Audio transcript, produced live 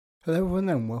Hello everyone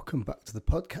and welcome back to the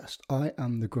podcast. I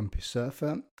am the Grumpy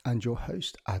Surfer and your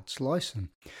host, Ads Lyson.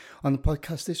 On the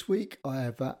podcast this week, I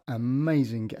have an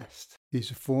amazing guest.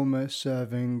 He's a former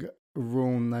serving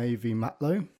Royal Navy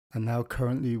matlow and now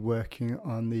currently working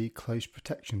on the close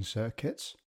protection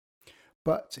circuits.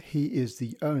 But he is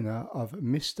the owner of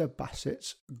Mr.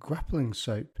 Bassett's Grappling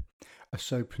Soap, a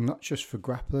soap not just for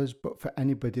grapplers but for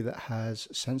anybody that has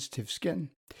sensitive skin.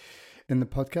 In the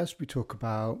podcast, we talk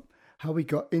about how he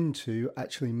got into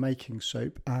actually making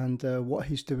soap and what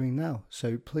he's doing now.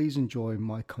 So please enjoy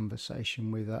my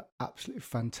conversation with an absolutely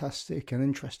fantastic and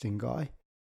interesting guy,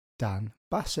 Dan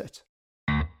Bassett.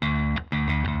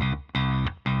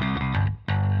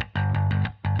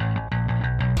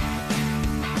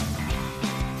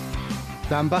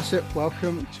 Dan Bassett,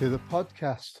 welcome to the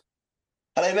podcast.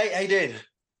 Hello, mate. How you doing?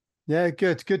 Yeah,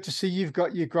 good. Good to see you've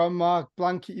got your grandma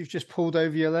blanket you've just pulled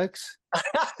over your legs.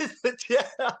 Yeah,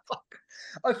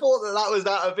 I thought that was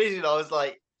out of vision. I was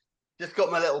like, just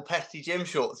got my little pesty gym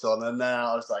shorts on, and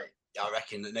I was like, I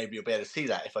reckon that nobody will be able to see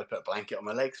that if I put a blanket on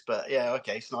my legs. But yeah,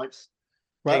 okay, snipes.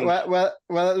 Well,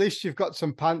 at least you've got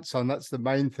some pants on. That's the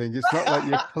main thing. It's not like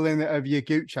you're pulling it over your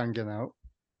gooch hanging out.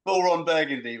 Full on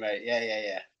burgundy, mate.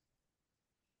 Yeah.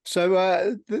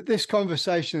 So this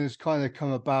conversation has kind of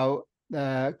come about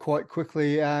quite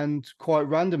quickly and quite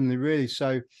randomly, really.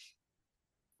 So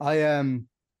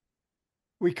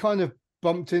we kind of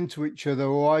bumped into each other,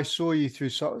 or I saw you through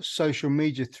social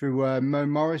media through Mo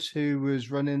Morris, who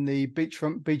was running the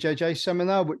Beachfront BJJ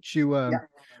seminar, which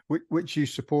you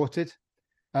supported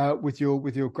with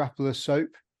your grappler soap.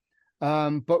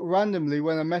 But randomly,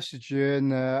 when I messaged you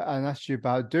and asked you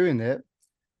about doing it,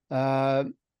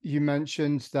 you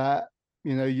mentioned that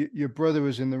your brother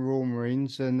was in the Royal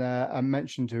Marines, and I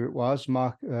mentioned who it was,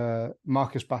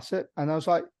 Marcus Bassett, and I was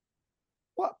like,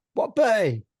 "What,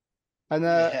 Bertie?"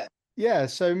 And yeah,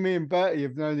 so me and Bertie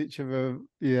have known each other,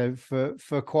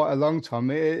 for quite a long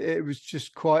time. It was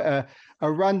just quite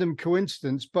a random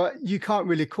coincidence, but you can't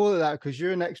really call it that because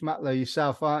you're an ex-matlow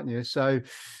yourself, aren't you? So,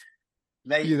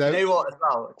 mate, do you know what as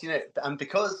well? Do you know? And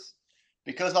because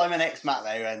I'm an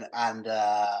ex-matlow and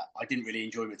I didn't really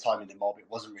enjoy my time in the mob. It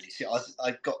wasn't really.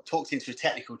 I got talked into a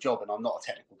technical job, and I'm not a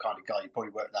technical kind of guy. You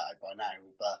probably worked that out by now.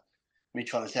 But me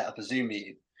trying to set up a Zoom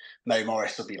meeting, Mo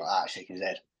Morris will be like that, shaking his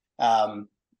head.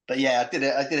 But yeah, I did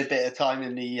a bit of time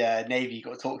in the Navy.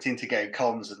 Got talked into going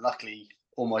comms, and luckily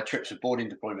all my trips were boarding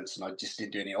deployments, and I just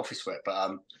didn't do any office work.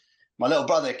 But my little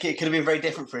brother, it could have been very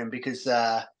different for him because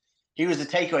he was a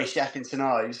takeaway chef in St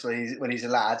Ives when he's a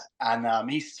lad, and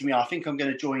he said to me, "I think I'm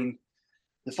going to join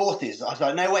the forces." I was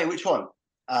like, "No way, which one?"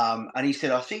 And he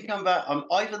said, "I think I'm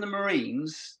either the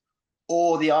Marines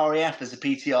or the RAF as a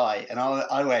PTI." And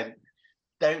I went,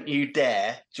 "Don't you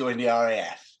dare join the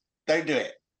RAF! Don't do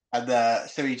it." And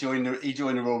so he joined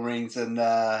the Royal Marines, and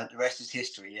the rest is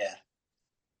history.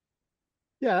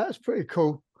 Yeah, that's pretty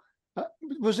cool.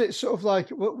 Was it sort of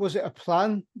like, was it a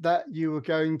plan that you were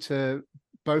going to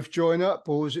both join up,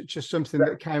 or was it just something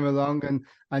that came along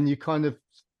and you kind of,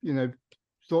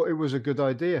 thought it was a good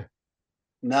idea?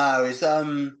 No, it's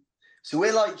so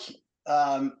we're like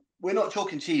we're not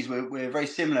chalk and cheese. We're very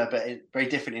similar, but very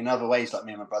different in other ways. Like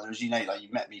me and my brother, as you know, like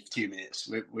you've met me for 2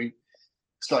 minutes. We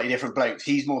slightly different blokes.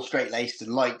 He's more straight laced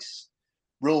and likes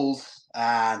rules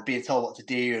and being told what to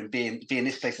do and being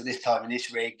this place at this time in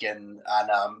this rig. And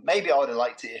maybe I would have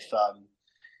liked it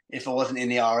if I wasn't in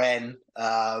the RN.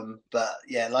 But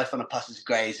yeah, life on a Passage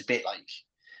Grey is a bit like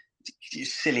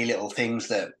silly little things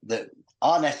that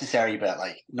are necessary, but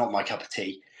like not my cup of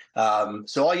tea.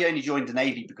 So I only joined the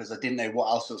Navy because I didn't know what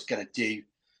else I was going to do.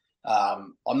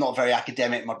 I'm not very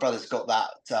academic. My brother's got that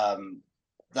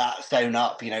sewn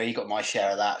up. He got my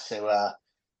share of that. So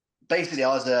basically,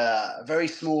 I was a very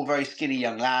small, very skinny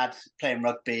young lad playing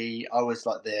rugby. I was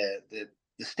like the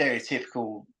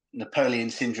stereotypical Napoleon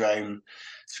syndrome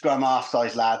scrum half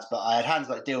size lads, but I had hands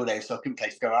like dildos, so I couldn't play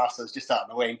scrum half. So I was just out on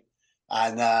the wing.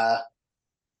 And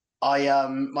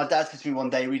my dad said to me one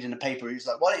day reading the paper, he was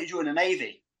like, "Why don't you join the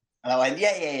Navy?" And I went,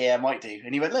 yeah, I might do.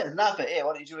 And he went, "Look, there's an advert here.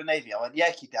 Why don't you join the Navy?" I went, "Yeah,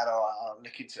 Dad, all right, I'll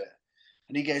look into it."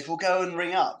 And he goes, "Well, go and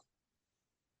ring up."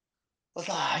 I was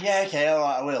like, "Yeah, okay, all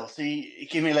right, I will." So he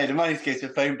gave me a load of money to go to a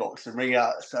phone box and ring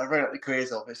up. So I rang up the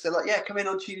careers office. They're like, "Yeah, come in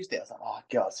on Tuesday." I was like, "Oh,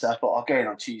 God." So I thought, I'll go in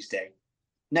on Tuesday.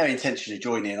 No intention of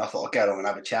joining. I thought I'd go along and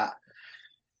have a chat.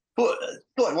 But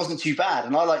thought it wasn't too bad.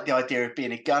 And I like the idea of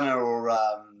being a gunner or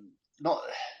not.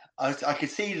 I could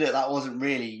see that wasn't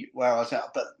really where I was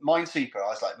at. But Minesweeper, I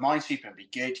was like, Minesweeper would be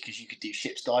good because you could do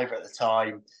ship's diver at the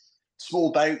time.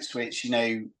 Small boats, which,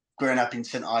 growing up in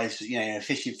St Ives, a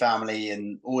fishing family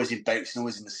and always in boats and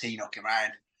always in the sea knocking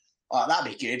around. oh,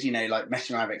 that'd be good, like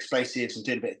messing around with explosives and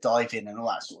doing a bit of diving and all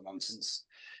that sort of nonsense.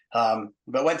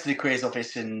 But went to the careers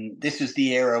office, and this was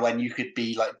the era when you could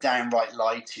be like downright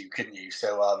lied to, couldn't you?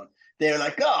 So they were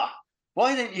like,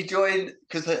 why don't you join?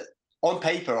 Because on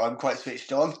paper, I'm quite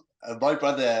switched on. My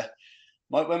brother,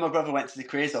 when my brother went to the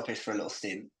careers office for a little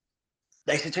stint,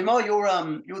 they said to him, "Oh, you're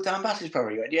Dan Bassett's brother."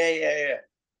 He went, "Yeah."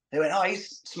 They went, "Oh,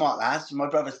 he's a smart lad." And my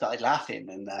brother started laughing,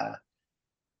 and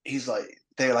he's like,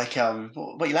 they were like,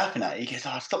 what are you laughing at? He goes,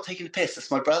 "Oh, stop taking the piss.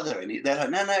 That's my brother." And they're like,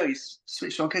 "No, he's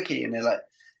switched on cookie." And they're like,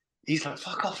 he's like,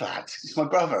 "Fuck off, lads. It's my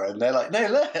brother." And they're like, "No,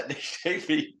 look."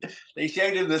 They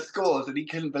showed him the scores, and he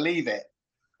couldn't believe it.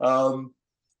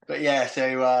 But yeah,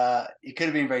 so it could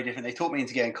have been very different. They taught me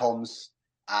into getting comms,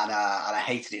 and I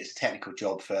hated it as a technical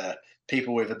job for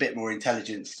people with a bit more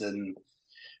intelligence than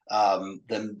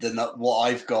what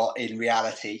I've got in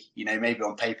reality. Maybe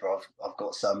on paper I've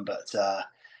got some, but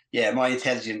yeah, my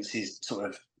intelligence is sort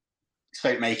of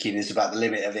soap making is about the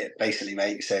limit of it, basically,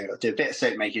 mate. So I do a bit of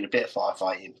soap making, a bit of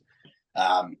firefighting.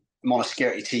 I'm on a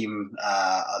security team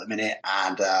at the minute,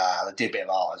 and I do a bit of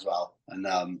art as well.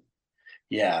 And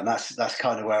yeah, and that's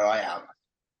kind of where I am.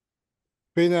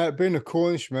 Being a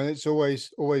Cornishman, it's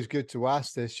always good to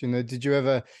ask this. Did you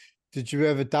ever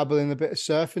dabble in a bit of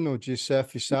surfing, or do you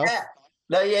surf yourself?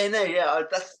 Yeah. No.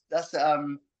 That's I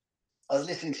was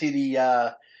listening to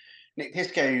the Nick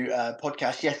Pisco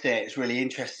podcast yesterday. It's really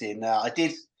interesting. I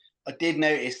did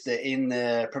notice that in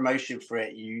the promotion for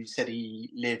it, you said he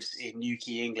lives in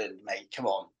Newquay, England, mate. Come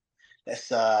on,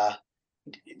 let's.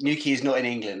 Newquay is not in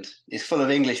England. It's full of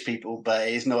English people, but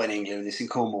it is not in England. It's in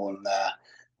Cornwall,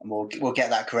 and we'll get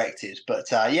that corrected. But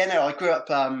yeah, no, I grew up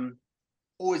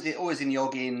always in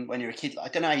yogging when you're a kid. I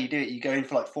don't know how you do it. You go in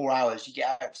for like 4 hours, you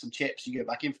get out for some chips, you go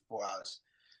back in for 4 hours.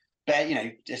 But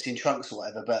just in trunks or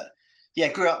whatever. But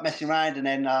yeah, grew up messing around, and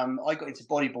then I got into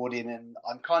bodyboarding, and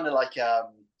I'm kind of like I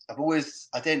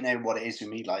don't know what it is with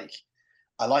me. Like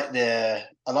I like the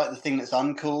thing that's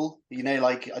uncool.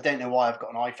 Like I don't know why I've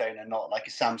got an iPhone and not like a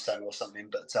Samsung or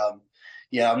something. But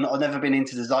yeah, I've never been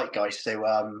into the zeitgeist. So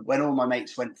when all my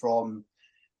mates went from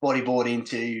bodyboarding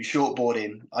to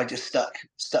shortboarding, I just stuck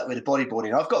with the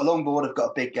bodyboarding. I've got a longboard. I've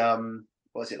got a big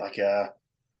what is it, like a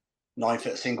 9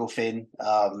 foot single fin,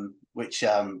 which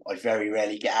I very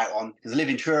rarely get out on because I live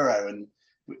in Truro and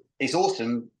it's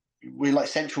awesome. We're like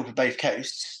central for both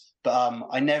coasts, but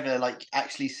I never like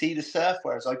actually see the surf.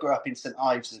 Whereas I grew up in St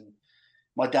Ives, and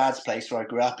my dad's place where I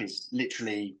grew up is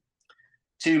literally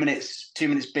 2 minutes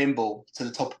bimble to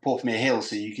the top of Porthmere Hill,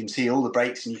 so you can see all the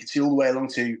breaks and you can see all the way along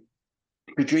to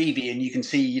Godrevy, and you can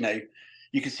see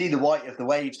the white of the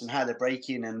waves and how they're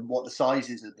breaking and what the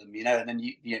sizes of them, and then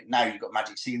now you've got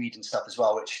magic seaweed and stuff as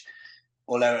well, which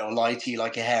although it'll lie to you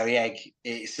like a hairy egg,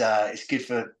 it's good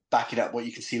for backing up what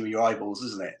you can see with your eyeballs,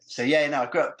 isn't it? So yeah, no, I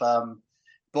grew up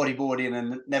bodyboarding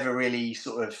and never really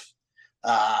sort of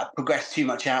progressed too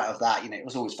much out of that. It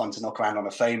was always fun to knock around on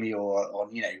a foamy or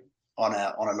on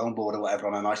a longboard or whatever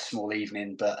on a nice small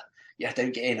evening, but yeah,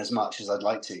 don't get in as much as I'd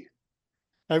like to.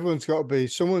 Someone's got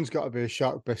to be a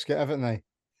shark biscuit, haven't they?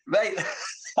 Mate,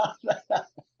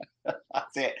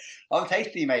 that's it. I'm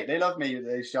tasty, mate. They love me,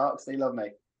 those sharks. They love me.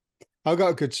 I got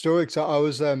a good story because I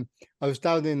was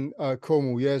down in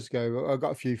Cornwall years ago. I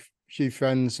got a few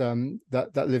friends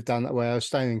that live down that way. I was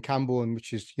staying in Camborne,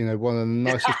 which is one of the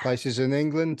nicest places in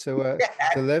England to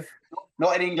live.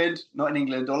 Not in England,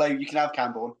 although you can have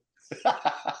Camborne.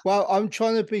 Well, I'm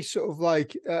trying to be sort of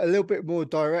like a little bit more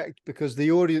direct because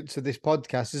the audience of this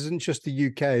podcast isn't just the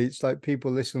UK. It's like people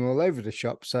listening all over the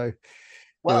shop. So,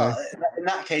 well, in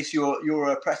that case,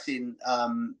 you're oppressing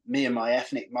me and my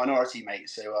ethnic minority, mate.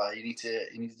 So you need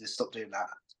to stop doing that.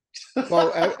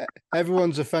 Well,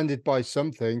 everyone's offended by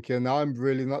something, and I'm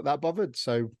really not that bothered.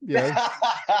 So,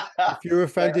 if you're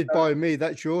offended by me,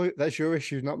 that's your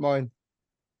issue, not mine.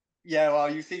 Yeah,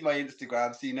 well, you see my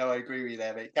Instagram, so I agree with you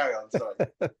there, mate. Carry on, sorry.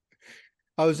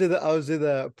 I was in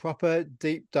a proper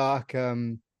deep dark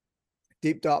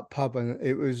pub, and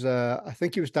it was I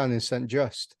think it was down in St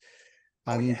Just,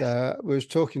 and we was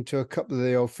talking to a couple of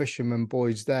the old fishermen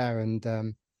boys there,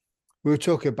 and we were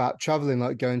talking about traveling,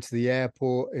 like going to the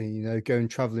airport and going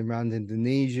traveling around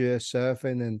Indonesia,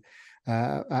 surfing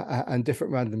and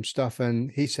different random stuff.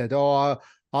 And he said, "Oh,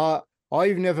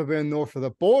 I've never been north of the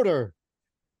border,"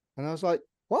 and I was like,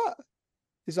 "What?"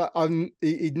 He's like,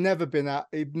 he'd never been out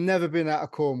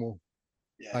of Cornwall.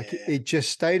 He just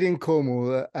stayed in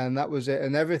Cornwall, and that was it.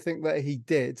 And everything that he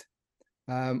did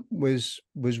was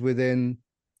within,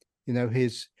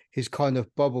 his kind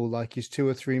of bubble, like his 2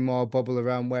 or 3 mile bubble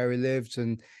around where he lived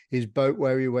and his boat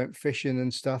where he went fishing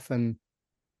and stuff. And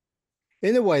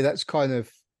in a way, that's kind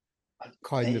of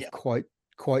quite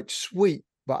quite sweet.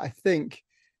 But I think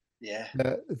Yeah.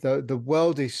 the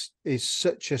world is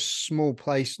such a small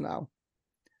place now,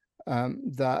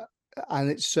 that, and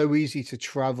it's so easy to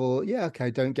travel. Yeah,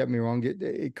 okay, don't get me wrong,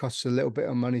 it costs a little bit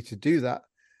of money to do that,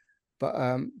 but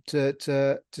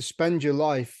to spend your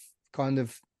life kind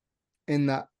of in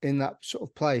that sort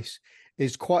of place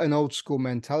is quite an old school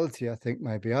mentality, I think.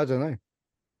 Maybe, I don't know.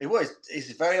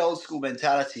 It's a very old school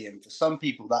mentality, and for some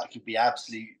people that could be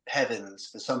absolute heaven, and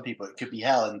for some people it could be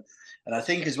hell. And I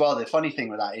think as well, the funny thing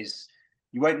with that is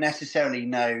you won't necessarily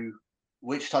know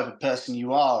which type of person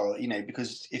you are, or,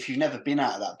 because if you've never been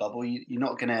out of that bubble, you're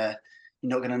not gonna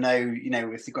know,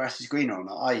 if the grass is greener or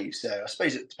not, are you? So I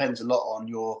suppose it depends a lot on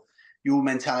your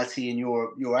mentality and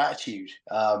your attitude.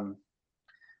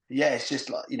 Yeah, it's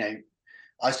just like,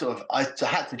 I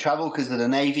had to travel because of the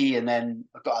Navy, and then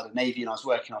I got out of the Navy and I was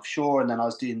working offshore, and then I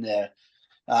was doing the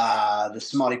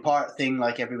Somali pirate thing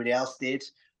like everybody else did.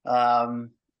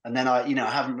 And then I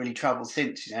haven't really traveled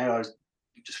since. I was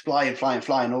just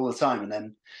flying all the time, and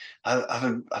then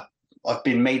I've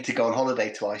been made to go on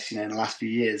holiday twice, in the last few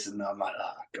years, and I'm like,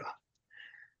 oh god,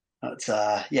 that's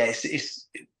yeah,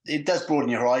 it does broaden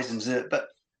your horizons, but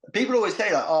people always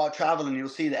say like, oh, travel and you'll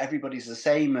see that everybody's the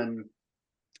same, and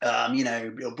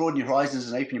it'll broaden your horizons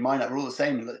and open your mind up. We're all the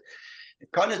same.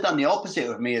 It kind of done the opposite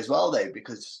with me as well, though,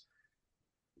 because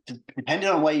depending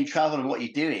on where you travel and what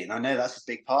you're doing, I know that's a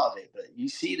big part of it, but you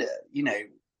see that,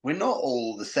 we're not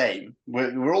all the same.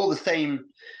 We're all the same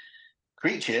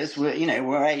creatures.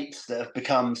 We're apes that have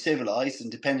become civilized,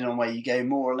 and depending on where you go,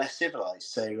 more or less civilized.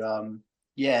 So,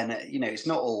 yeah, and, it's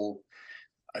not all,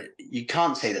 you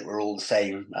can't say that we're all the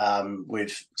same,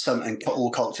 with some, and all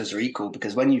cultures are equal,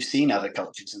 because when you've seen other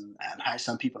cultures and how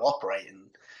some people operate, and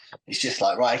it's just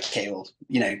like, right, okay, well,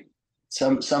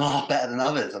 some are better than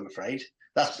others, I'm afraid.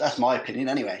 That's my opinion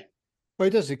anyway. Well,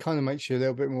 it does. It kind of makes you a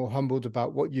little bit more humbled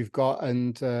about what you've got,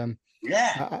 and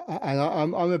Yeah.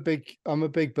 I'm a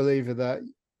big believer that,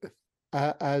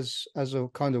 as a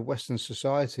kind of Western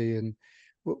society, and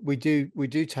we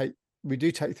do take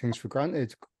things for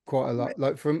granted quite a lot.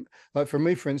 Like for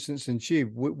me, for instance, and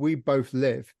Tube, we both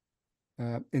live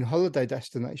in holiday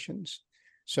destinations.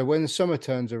 So when the summer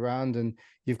turns around and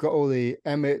you've got all the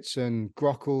Emmets and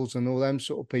Grockles and all them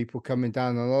sort of people coming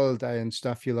down on holiday and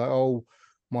stuff, you're like, oh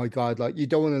my God, like you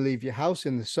don't want to leave your house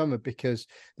in the summer because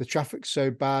the traffic's so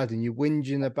bad and you're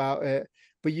whinging about it.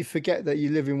 But you forget that you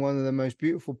live in one of the most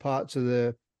beautiful parts of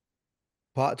the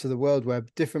world, where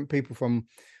different people from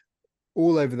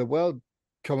all over the world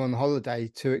come on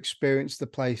holiday to experience the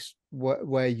place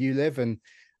where you live. And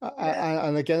Yeah.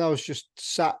 and again, I was just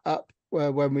sat up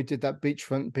when we did that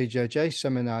beachfront BJJ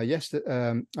seminar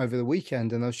yesterday, over the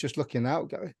weekend, and I was just looking out,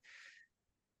 going,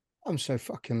 I'm so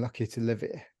fucking lucky to live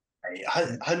here.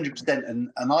 100%.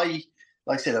 And I,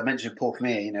 like I said, I mentioned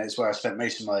Portmere. It's where I spent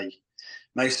most of my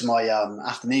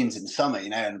afternoons in the summer.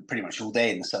 And pretty much all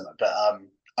day in the summer. But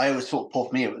I always thought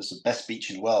Portmere was the best beach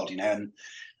in the world. And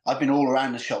I've been all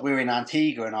around the shop. We were in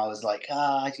Antigua, and I was like,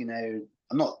 the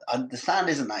sand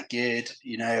isn't that good.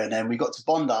 And then we got to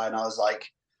Bondi, and I was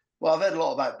like, well, I've heard a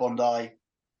lot about Bondi.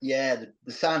 Yeah,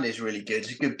 the sand is really good.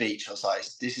 It's a good beach. I was like,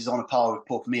 this is on a par with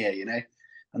Portmere.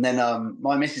 And then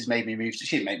my missus made me move.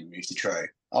 She made me move to Truro.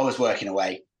 I was working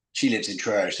away. She lives in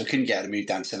Truro, so I couldn't get her to move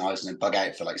down to St Ives and then bug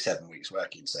out for like 7 weeks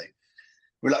working. So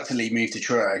reluctantly moved to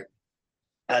Truro.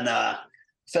 And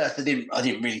first I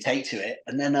didn't really take to it.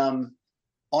 And then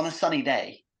on a sunny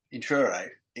day in Truro,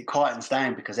 it quietens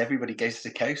down because everybody goes to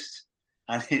the coast,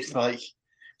 and it's like,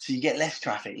 so you get less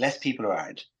traffic, less people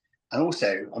around. And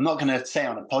also, I'm not going to say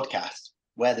on a podcast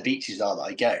where the beaches are that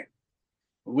I go.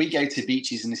 We go to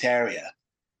beaches in this area,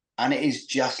 and it is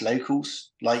just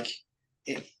locals. Like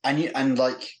it,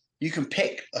 you can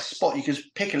pick a spot, you can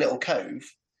pick a little cove,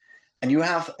 and you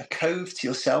have a cove to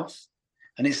yourself.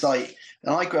 And it's like,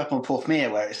 and I grew up on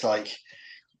Portmere, where it's like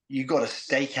you got to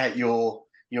stake out your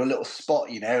little spot,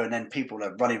 and then people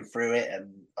are running through it,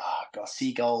 and got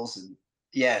seagulls, and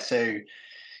yeah. So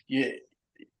you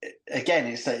again,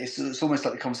 it's almost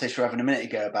like the conversation we were having a minute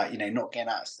ago about not getting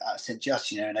out of St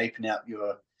Just, and opening up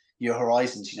your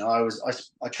horizons.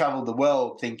 I traveled the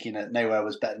world thinking that nowhere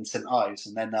was better than St Ives,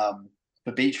 and then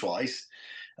for beach wise,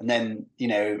 and then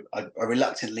I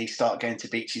reluctantly start going to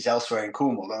beaches elsewhere in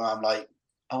Cornwall, and I'm like,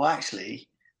 oh, actually,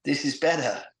 this is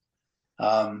better.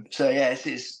 So yeah,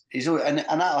 it's all, and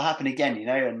that'll happen again,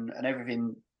 and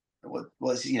everything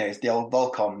was it's the old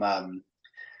Volcom,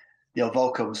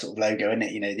 sort of logo, isn't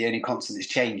it? The only constant is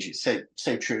change. It's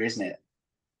so true, isn't it?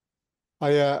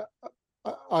 I uh,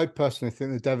 I personally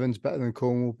think the Devon's better than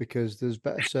Cornwall because there's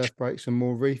better surf breaks and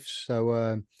more reefs.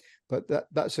 So but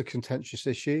that's a contentious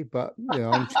issue. But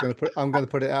I'm just going to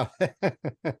put it out there.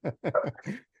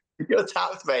 You're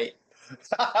tapped, mate.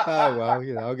 Oh well,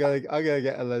 I'm gonna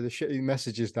get a load of shitty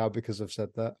messages now because I've said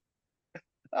that.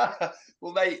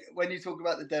 Well, mate, when you talk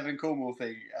about the Devon Cornwall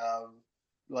thing,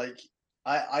 like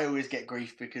I always get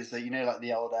grief because like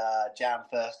the old jam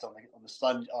first on the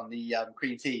sponge on the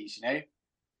cream teas,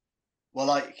 Well,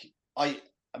 like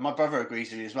my brother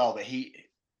agrees with me as well, but he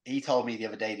told me the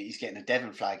other day that he's getting a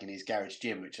Devon flag in his garage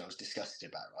gym, which I was disgusted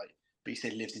about, right? But he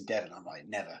said he lives in Devon. I'm like,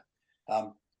 never.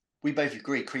 We both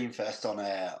agree cream first on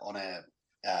a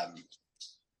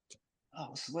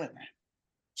what's the word, man?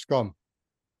 Scone.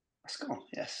 Scone,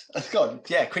 yes. A scone.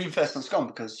 Yeah, cream first on scone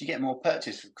because you get more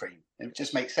purchase from cream. It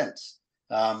just makes sense.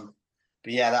 But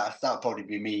yeah, that'll probably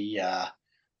be me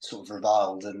sort of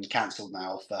reviled and cancelled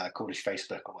now off Cornish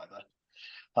Facebook or whatever.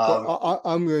 Well,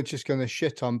 I'm just going to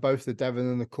shit on both the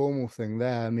Devon and the Cornwall thing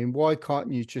there. I mean, why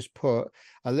can't you just put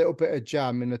a little bit of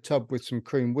jam in a tub with some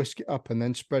cream, whisk it up, and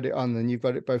then spread it on, and you've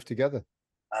got it both together?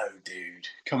 Oh, dude,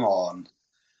 come on!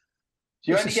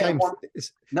 You It's only the get same. one.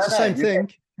 It's No, the same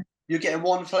thing. You're getting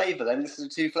one flavour. Then instead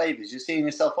of two flavours, you're seeing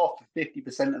yourself off for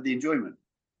 50% of the enjoyment.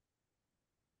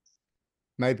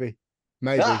 Maybe.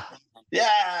 Ah,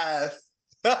 yes.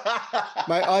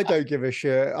 Mate, I don't give a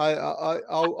shit.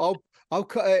 I'll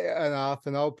cut it in half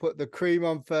and I'll put the cream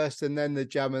on first and then the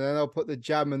jam, and then I'll put the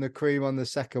jam and the cream on the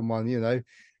second one,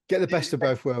 Get the best of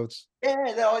both worlds.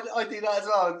 Yeah, no, I do that as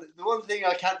well. And the one thing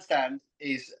I can't stand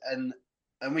is, and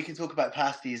we can talk about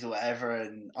pasties or whatever,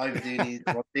 and overdoing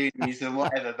these and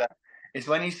whatever, but it's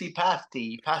when you see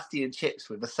pasty and chips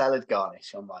with a salad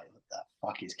garnish. I'm like, what the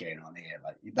fuck is going on here?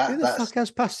 Like Who the fuck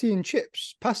has pasty and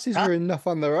chips? Pasties are enough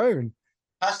on their own.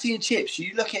 Pasty and chips.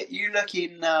 You look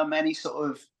in any sort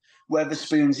of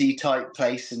Weatherspoonsy type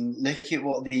place and look at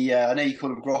what the I know you call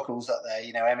them Grapplers up there.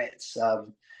 Emmett's.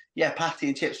 Yeah, pasty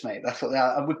and chips, mate. That's what they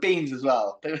are, and with beans as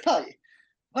well. They were like,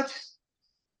 what?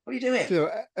 What are you doing?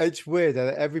 It's weird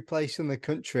that every place in the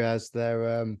country has their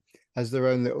own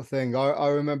little thing. I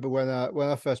remember when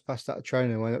I first passed out of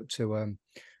training, I went up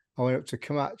to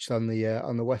Cumach on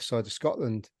the west side of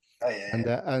Scotland. Oh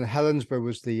yeah, And Helensburgh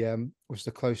was the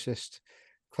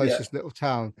closest little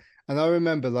town. And I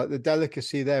remember like the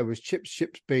delicacy there was chips,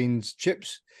 beans,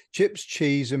 chips,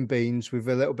 cheese and beans with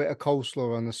a little bit of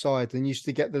coleslaw on the side. And used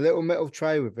to get the little metal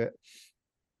tray with it.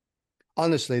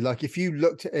 Honestly, like if you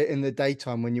looked at it in the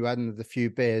daytime when you had another few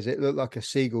beers, it looked like a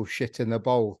seagull shit in a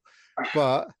bowl,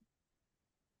 but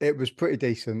it was pretty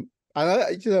decent. And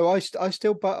I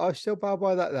still bow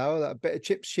by that now. That bit of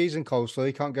chips, cheese, and coleslaw,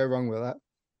 you can't go wrong with that.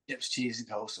 Chips, cheese, and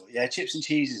coleslaw. Yeah, chips and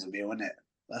cheese is a meal, isn't it?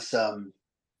 That's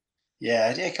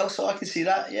yeah, coleslaw. I can see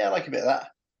that. Yeah, I like a bit of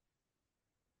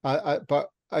that. But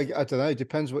I don't know. It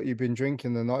depends what you've been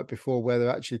drinking the night before, whether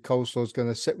actually coleslaw is going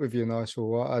to sit with you nice or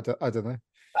what. I don't know.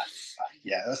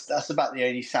 Yeah, that's about the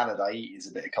only salad I eat is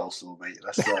a bit of coleslaw, mate.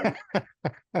 That's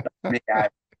yeah,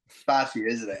 bad for you,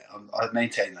 isn't it? I'd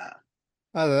maintain that.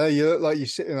 I don't know. You look like you're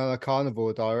sitting on a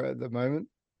carnivore diet at the moment.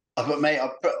 But mate,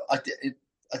 I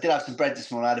did have some bread this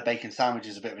morning. I had a bacon sandwich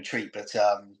as a bit of a treat, but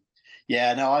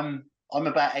yeah, no, I'm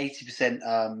about 80%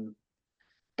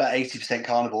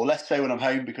 carnivore. Less so when I'm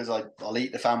home because I'll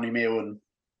eat the family meal, and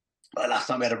like last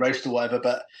night we had a roast or whatever.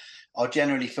 But I'll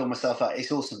generally fill myself out.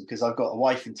 It's awesome because I've got a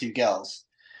wife and two girls.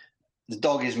 The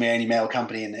dog is my only male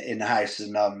company in the house,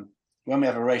 and when we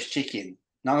have a roast chicken,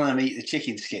 none of them eat the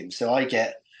chicken skin, so I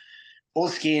get all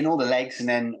the skin, all the legs, and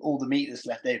then all the meat that's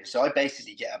left over. So I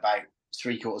basically get about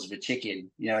 3/4 of a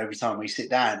chicken, every time we sit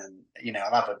down, and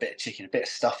I'll have a bit of chicken, a bit of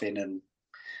stuffing, and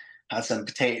had some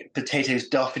potatoes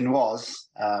dauphinoise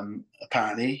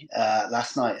apparently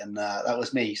last night, and that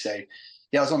was me. So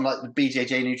yeah, I was on like the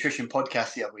BJJ Nutrition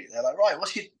podcast the other week. They're like, right,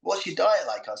 what's your diet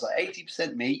like? I was like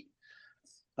 80% meat.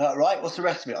 Right, what's the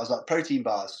rest of it? I was like protein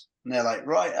bars, and they're like,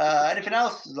 right, anything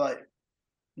else? I was like,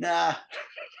 nah.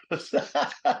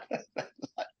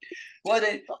 What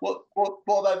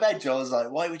about veg? I was like,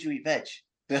 why would you eat veg?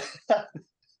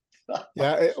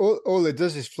 Yeah, all it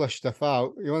does is flush stuff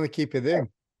out. You want to keep it in.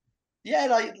 Yeah,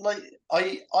 like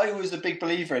I was a big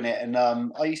believer in it, and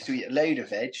I used to eat a load of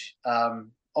veg.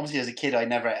 Obviously, as a kid, I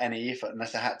never ate any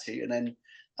unless I had to, and then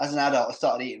as an adult, I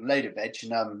started eating a load of veg,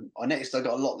 and I noticed I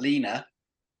got a lot leaner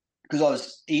because I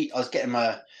was getting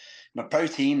my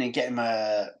protein and getting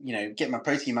my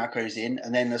protein macros in,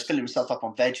 and then I was filling myself up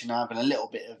on veg and having a little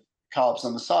bit of carbs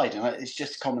on the side, and it's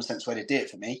just a common sense way to do it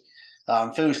for me.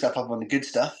 Fill yourself up on the good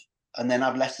stuff, and then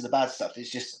have less of the bad stuff. It's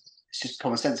just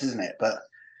common sense, isn't it? But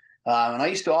and I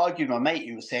used to argue with my mate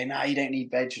who was saying, "No, you don't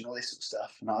need veg and all this sort of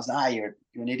stuff," and I was like, "Ah, you're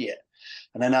an idiot."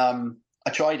 And then I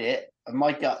tried it, and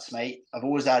my guts, mate. I've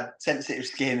always had sensitive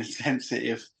skin and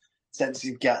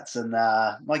sensitive guts, and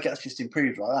my guts just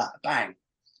improved like that. Bang!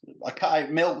 I cut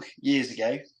out milk years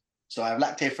ago, so I have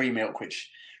lactose-free milk, which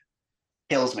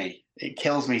kills me. It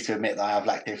kills me to admit that I have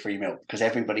lactose-free milk because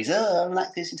everybody's, I'm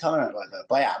lactose intolerant like that.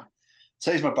 But I am.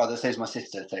 So is my brother, so is my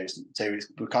sister. So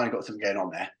we've kind of got something going on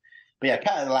there. But yeah,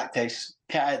 cut out the lactose,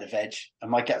 cut out the veg,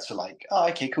 and my guts were like, oh,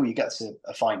 okay, cool, your guts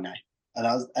are fine now.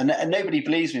 And nobody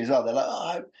believes me as well. They're like,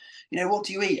 oh, what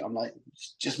do you eat? I'm like,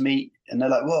 just meat. And they're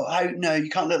like, well, no, you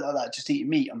can't look like that. Just eat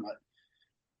meat. I'm like,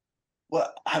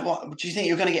 what do you think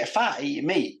you're going to get fat eating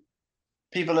meat?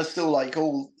 People are still like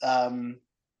all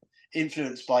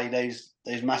influenced by those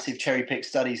massive cherry pick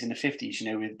studies in the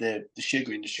 50s, with the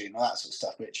sugar industry and all that sort of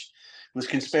stuff, which was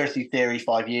conspiracy theory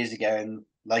 5 years ago. And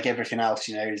like everything else,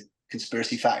 is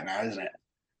conspiracy fact now, isn't it?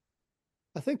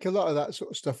 I think a lot of that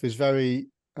sort of stuff is very,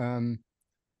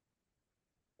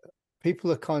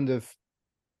 people are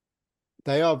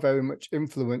they are very much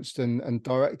influenced and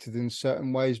directed in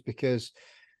certain ways because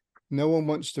no one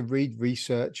wants to read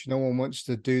research. No one wants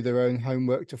to do their own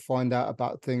homework to find out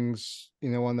about things,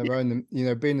 on their own. And,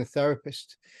 being a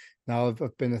therapist now,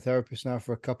 I've been a therapist now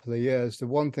for a couple of years. The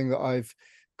one thing that I've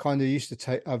kind of used to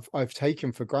take, I've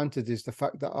taken for granted is the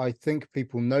fact that I think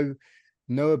people know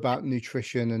about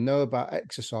nutrition and know about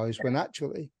exercise when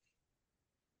actually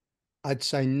I'd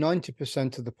say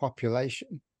 90% of the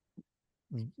population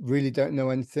really don't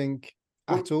know anything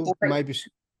at all. Maybe.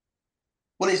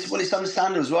 Well, it's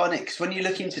understandable as well, Nick. Because when you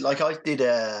look into, like, I did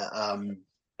a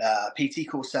PT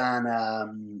course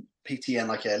and PT and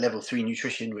like a level 3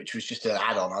 nutrition, which was just an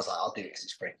add-on. I was like, I'll do it because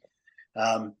it's free.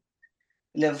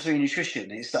 Level 3 nutrition,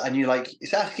 and you're like,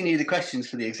 it's asking you the questions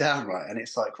for the exam, right? And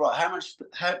it's like, right,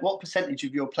 what percentage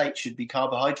of your plate should be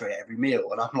carbohydrate every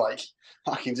meal? And I'm like,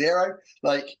 fucking 0.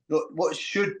 Like, what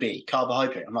should be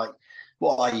carbohydrate? I'm like,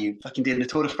 what are you fucking doing the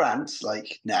Tour de France?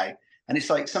 Like, no. And it's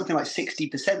like something like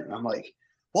 60%. And I'm like,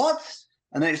 what?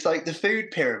 And then it's like the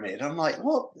food pyramid. I'm like,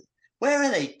 what? Where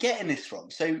are they getting this from?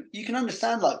 So you can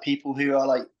understand like people who are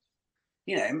like,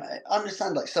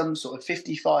 understand like some sort of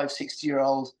 55,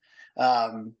 60-year-old,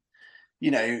 male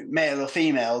or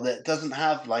female that doesn't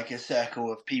have like a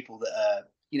circle of people that are,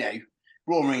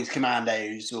 Royal Marines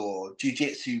commandos or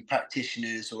jiu-jitsu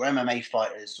practitioners or MMA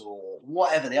fighters or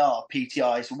whatever they are,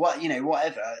 PTIs or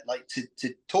whatever, like to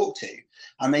talk to.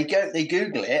 And they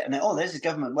Google it and there's a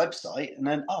government website, and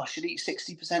then, I should eat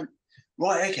 60%.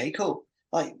 Right, okay, cool.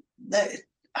 Like,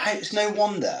 it's no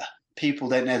wonder people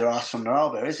don't know their ass from their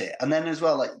elbow, is it? And then as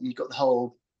well, like you got the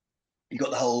whole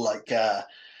like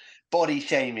body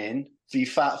shaming for you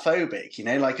fat phobic,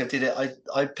 like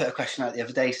I put a question out the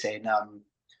other day saying, fat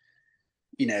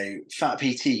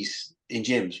PTs in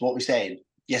gyms, what are we saying?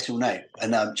 Yes or no?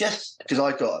 And just because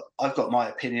I've got my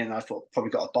opinion, I've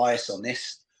probably got a bias on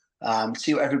this,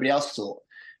 see what everybody else thought.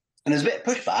 And there's a bit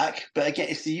of pushback, but again,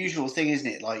 it's the usual thing, isn't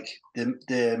it? Like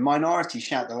the minority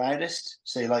shout the loudest.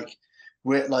 So like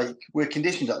we're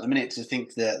conditioned at the minute to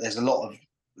think that there's a lot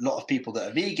of people that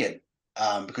are vegan,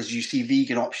 because you see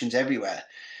vegan options everywhere.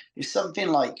 It's something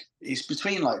like it's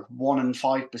between like 1% and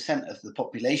 5% of the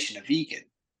population are vegan,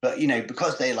 but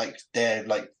because they're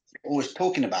always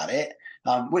talking about it,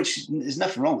 which there's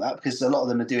nothing wrong with that because a lot of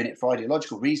them are doing it for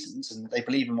ideological reasons and they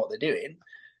believe in what they're doing.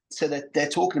 So they're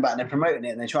talking about it and they're promoting it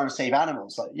and they're trying to save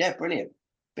animals. Like, yeah, brilliant.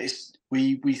 But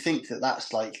we think that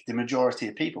that's like the majority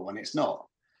of people when it's not.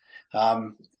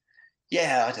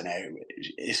 Yeah, I don't know.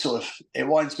 It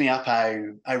winds me up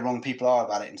how wrong people are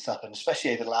about it and stuff. And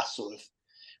especially over the last sort of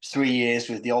 3 years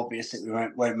with the obvious that we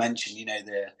won't mention,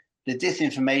 the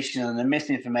disinformation and the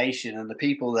misinformation and the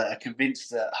people that are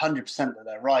convinced that 100% that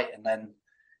they're right. And then,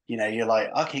 you're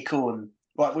like, okay, cool. And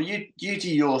right, well, you do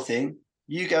your thing.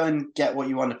 You go and get what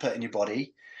you want to put in your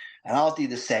body, and I'll do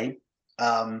the same.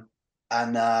 And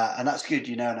that's good,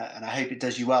 and I hope it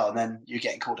does you well. And then you're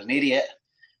getting called an idiot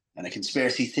and a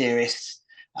conspiracy theorist,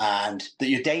 and that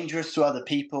you're dangerous to other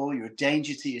people. You're a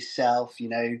danger to yourself.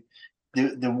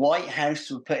 The White House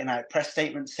were putting out press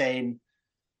statements saying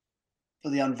for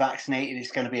the unvaccinated,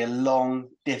 it's going to be a long,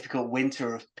 difficult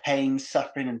winter of pain,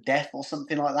 suffering, and death, or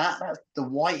something like that. That's the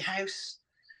White House,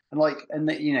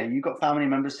 and you've got family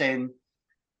members saying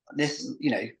this.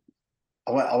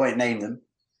 I won't name them.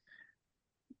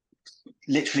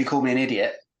 Literally called me an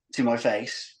idiot to my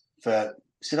face for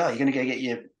said, "Oh, you're going to go get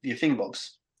your finger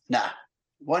bobs?" Nah,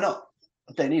 why not?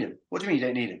 I don't need them. What do you mean you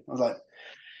don't need them? I was like,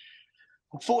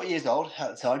 I'm 40 years old at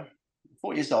the time.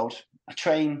 40 years old. I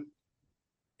train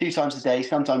 2 times a day,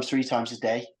 sometimes 3 times a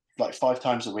day, like 5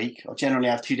 times a week. I generally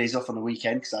have 2 days off on the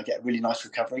weekend because I get a really nice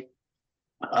recovery.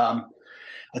 I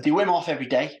do Wim Hof every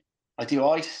day. I do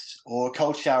ice or a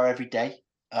cold shower every day.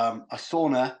 I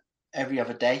sauna every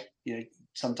other day.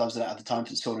 Sometimes I don't have the time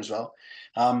for the sauna as well.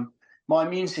 My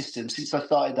immune system, since I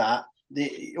started that,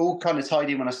 it all kind of tied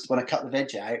in when I cut the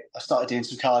veg out. I started doing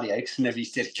some cardio because I never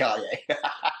used to do cardio,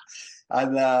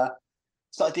 and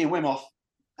started doing Wim Hof,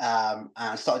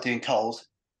 and started doing cold.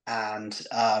 And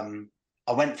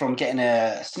I went from getting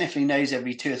a sniffly nose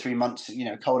every 2 or 3 months,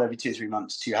 cold every 2 or 3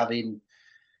 months, to having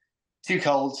 2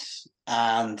 colds.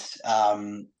 And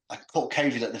I caught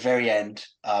COVID at the very end,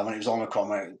 when it was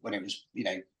Omicron, when it was,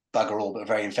 bugger all, but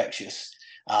very infectious,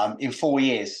 in 4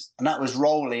 years. And that was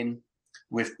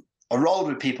I rolled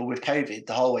with people with COVID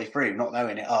the whole way through, not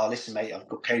knowing it. Oh, listen, mate, I've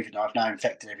got COVID and I've now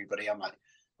infected everybody. I'm like,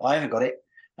 I haven't got it.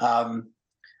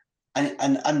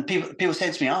 And people say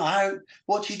to me, oh,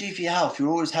 what do you do for your health? You're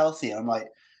always healthy. I'm like,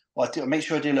 well, I make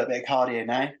sure I do a little bit of cardio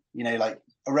now.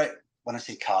 When I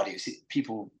say cardio,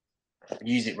 people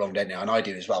use it wrong, don't they? And I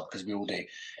do as well, because we all do.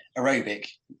 Aerobic.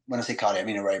 When I say cardio, I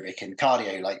mean aerobic. And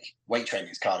cardio, like weight training,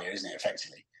 is cardio, isn't it?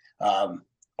 Effectively. I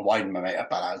widen my mate up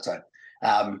about that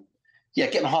time.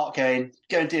 Get my heart going.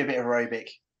 Go and do a bit of aerobic.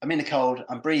 I'm in the cold.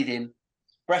 I'm breathing.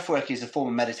 Breath work is a form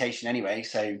of meditation anyway,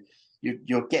 so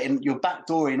you're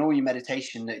backdooring all your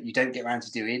meditation that you don't get around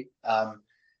to doing.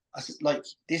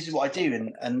 This is what I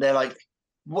do, and they're like,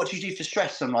 what do you do for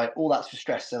stress? I'm like, all that's for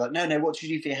stress. They're like, no, what do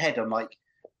you do for your head? I'm like,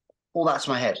 all that's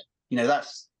my head.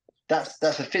 That's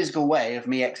a physical way of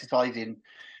me exercising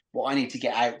what I need to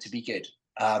get out to be good.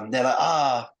 They're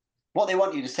like, what they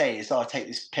want you to say is, I take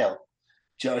this pill.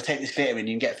 Do you know, I take this vitamin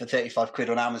you can get for 35 quid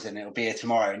on Amazon. It'll be here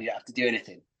tomorrow, and you don't have to do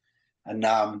anything. And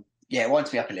it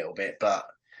winds me up a little bit, but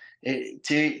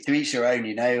to each your own.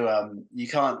 You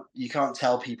can't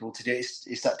tell people to do it.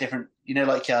 It's that different. It's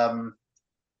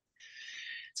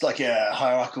like a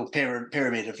hierarchical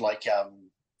pyramid of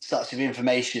starts with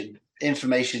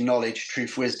information, knowledge,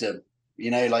 truth, wisdom.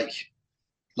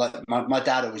 Like my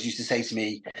dad always used to say to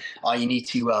me, "Oh, you need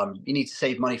to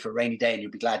save money for a rainy day, and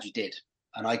you'll be glad you did."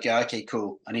 And I go, "Okay,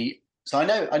 cool." So I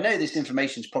know this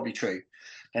information is probably true,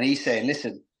 and he's saying,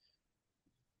 "Listen,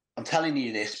 I'm telling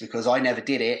you this because I never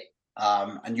did it,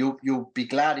 and you'll be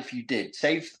glad if you did.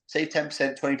 Save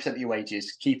 10%, 20% of your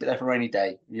wages, keep it there for a rainy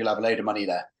day, and you'll have a load of money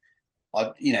there.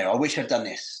 I wish I'd done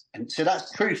this." And so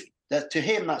that's truth. That to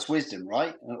him, that's wisdom,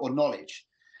 right, or knowledge.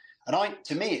 And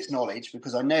to me, it's knowledge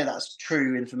because I know that's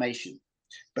true information.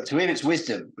 But to him, it's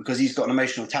wisdom because he's got an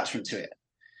emotional attachment to it.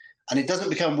 And it doesn't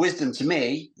become wisdom to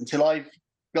me until I've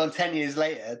gone 10 years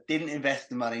later, didn't invest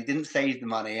the money, didn't save the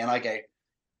money, and I go,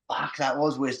 fuck, that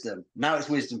was wisdom. Now it's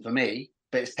wisdom for me,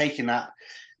 but it's taken that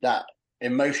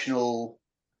emotional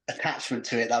attachment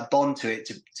to it, that bond to it,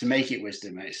 to make it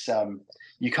wisdom. It's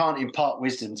you can't impart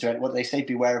wisdom to it. What they say,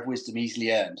 beware of wisdom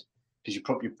easily earned, because you're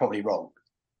probably wrong.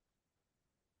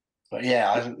 But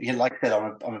yeah, like I said,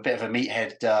 I'm a bit of a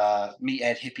meathead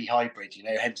hippie hybrid.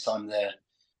 Hence I'm the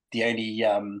only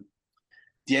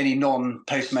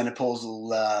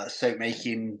non-postmenopausal soap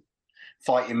making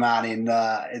fighting man in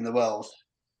the world.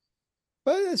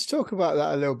 Well, let's talk about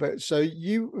that a little bit. So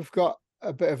you have got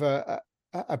a bit of a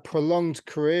prolonged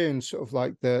career in sort of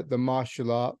like the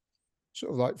martial art,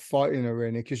 sort of like fighting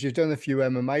arena, because you've done a few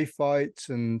MMA fights,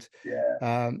 and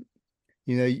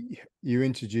you're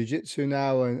into jiu-jitsu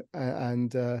now,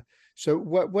 and so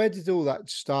where did all that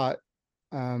start,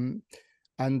 and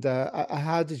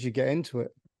how did you get into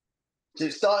it? So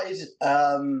it started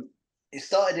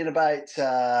in about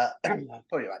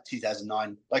probably about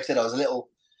 2009. Like I said, I was a little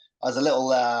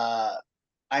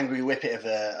angry whippet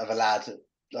of a lad,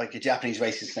 like a Japanese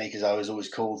racing snake, as I was always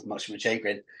called, much to my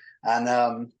chagrin.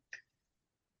 And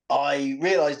I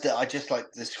realised that I just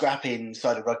like the scrapping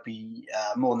side of rugby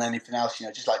more than anything else.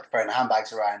 Just like throwing the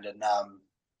handbags around, and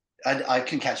I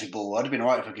couldn't catch a ball. I'd have been all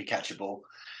right if I could catch a ball,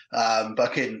 but I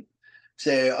couldn't.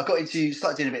 So I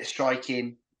started doing a bit of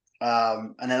striking,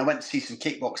 and then I went to see some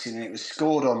kickboxing, and it was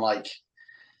scored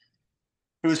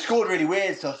really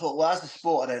weird. So I thought, well, as a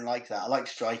sport, I don't like that. I like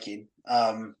striking.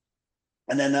 And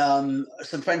then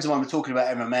some friends of mine were talking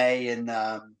about MMA, and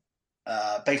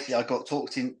basically I got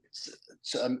talked in.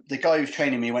 So, the guy who was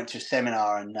training me went to a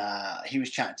seminar, and he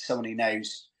was chatting to someone he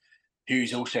knows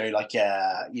who's also like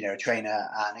a trainer,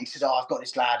 and he said, "Oh, I've got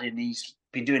this lad, and he's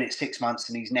been doing it 6 months,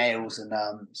 and he's nails." And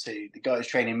so the guy who's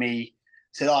training me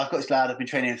said, "Oh, I've got this lad, I've been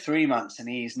training him 3 months, and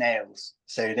he's nails."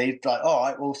 So they like, "All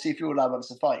right, we'll see if your lad wants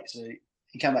to fight." So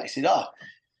he came back and said, "Oh,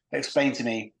 explain to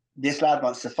me, this lad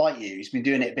wants to fight you. He's been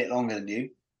doing it a bit longer than you."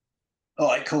 All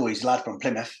right, cool. He's a lad from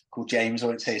Plymouth called James. I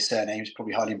won't say his surname. It's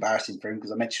probably highly embarrassing for him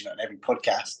because I mention it on every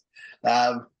podcast.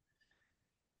 I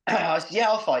said, "Yeah,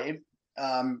 I'll fight him.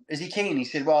 Is he keen?" He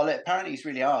said, "Well, look, apparently he's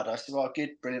really hard." I said, "Well,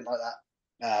 good, brilliant, like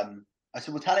that." I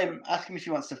said, well, ask him if he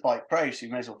wants to fight pro, so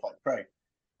he may as well fight pro.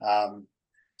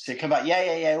 So he come back,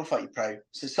 yeah, we'll fight you pro.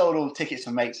 So sold all the tickets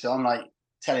for mates. So I'm like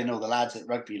telling all the lads at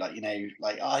rugby, like,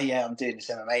 like, oh yeah, I'm doing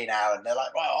this MMA now. And they're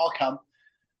like, right, I'll come.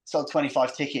 Sold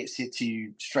 25 tickets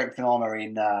to Strength and Honor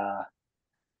in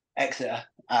Exeter.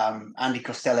 Andy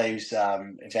Costello's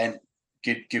event.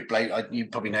 Good bloke. You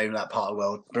probably know that part of the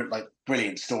world. Like,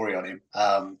 brilliant story on him.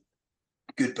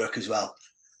 Good book as well.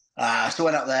 So I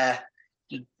went up there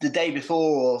the day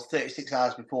before, or 36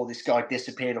 hours before, this guy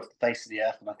disappeared off the face of the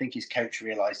earth. And I think his coach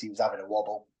realised he was having a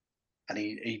wobble. And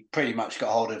he pretty much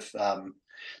got hold of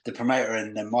the promoter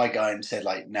and then my guy and said,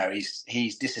 like, no,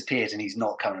 he's disappeared and he's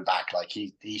not coming back. Like,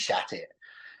 he shat it.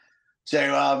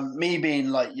 So me being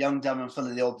like young, dumb and full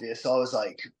of the obvious, I was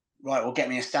like, right, well, get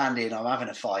me a stand-in. I'm having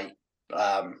a fight.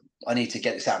 I need to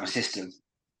get this out of my system.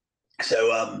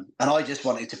 So, and I just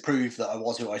wanted to prove that I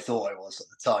was who I thought I was at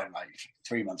the time, like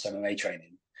 3 months MMA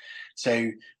training.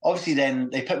 So obviously then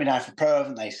they put me down for pro,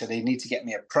 haven't they? So they need to get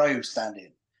me a pro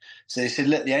stand-in. So they said,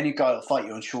 look, the only guy that'll fight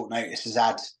you on short notice has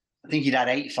had, I think he'd had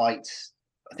 8 fights.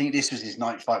 I think this was his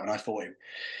 9th fight when I fought him.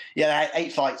 Yeah,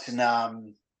 8 fights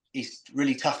and he's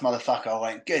really tough motherfucker. I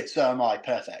went, good, so am I,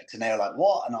 perfect. And they were like,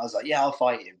 what? And I was like, yeah, I'll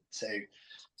fight him. So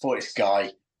fought this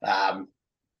guy. Like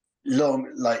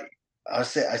I was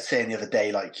saying the other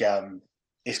day, like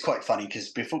it's quite funny because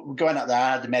before going up there,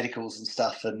 I had the medicals and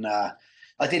stuff, and I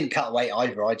didn't cut weight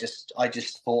either. I just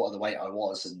fought at the weight I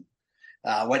was, and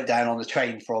went down on the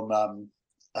train from I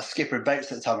was skippering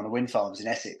boats at the time on the wind farms in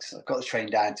Essex. I got the train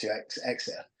down to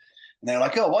Exeter, and they were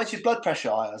like, "Oh, why's your blood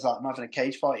pressure high?" I was like, "I'm having a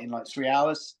cage fight in like 3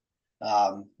 hours.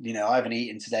 I haven't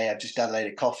eaten today. I've just had a load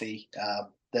of coffee."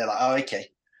 They're like, "Oh, okay."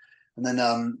 And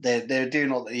then they're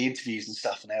doing all the interviews and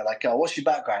stuff, and they're like, "Oh, what's your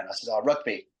background?" I said, "Oh,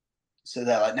 rugby." So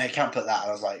they're like, "No, you can't put that." And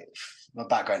I was like, "My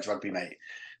background's rugby, mate."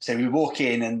 So we walk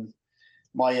in, and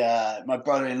my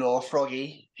brother-in-law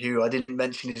Froggy, who I didn't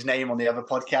mention his name on the other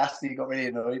podcast, and he got really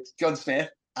annoyed. John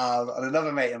Smith, and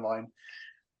another mate of mine.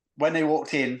 When they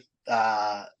walked in,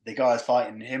 the guy was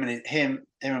fighting him and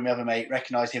my other mate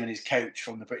recognised him and his coach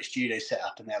from the British judo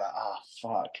setup, and they're like, "Oh,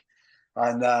 fuck!"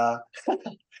 And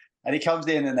and he comes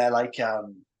in, and they're like,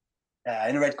 in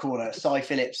the red corner, Cy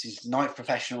Phillips, his 9th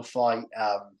professional fight,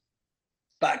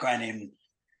 background in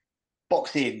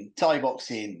boxing, Thai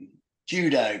boxing,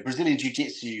 judo, Brazilian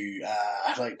jiu-jitsu,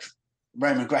 like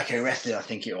Roman Greco wrestling, I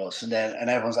think it was. And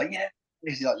everyone's like, yeah,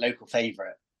 this is like local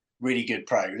favourite, really good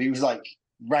pro. He was like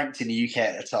ranked in the UK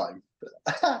at the time.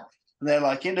 And they're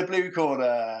like, in the blue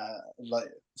corner,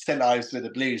 like sent eyes with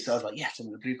the blues. So I was like, yes, I'm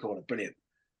in the blue corner, brilliant.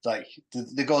 It's like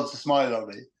the gods are smiling on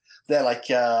me. They're like,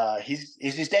 he's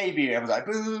his debut. I was like,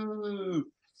 boo.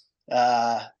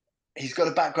 He's got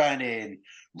a background in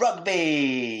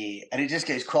rugby, and it just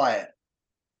goes quiet.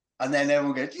 And then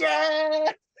everyone goes,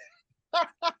 yeah.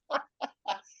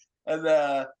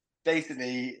 And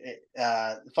basically,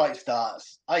 the fight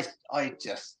starts. I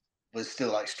just was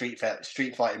still like street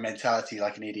fighting mentality,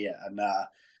 like an idiot, and I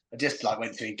just like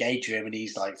went to engage him, and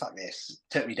he's like, "Fuck this!"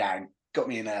 Took me down, got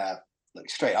me in a like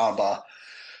straight armbar.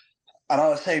 And I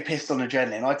was so pissed on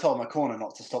adrenaline. I told my corner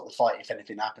not to stop the fight if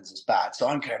anything happens as bad. So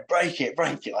I'm going, break it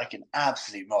like an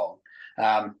absolute mong.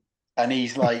 And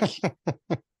he's like,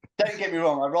 don't get me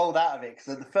wrong, I rolled out of it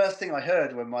because the first thing I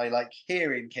heard when my like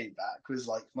hearing came back was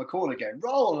like my corner going,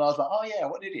 roll. And I was like, oh yeah,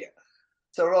 what an idiot.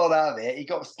 So I rolled out of it. He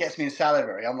gets me in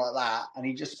salivary. I'm like that. And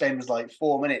he just spends like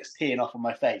 4 minutes teeing off on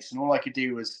my face. And all I could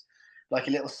do was like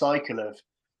a little cycle of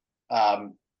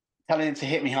telling him to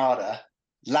hit me harder,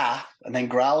 laugh, and then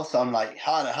growl. So I'm like,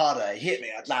 harder, he hit me,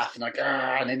 I'd laugh, and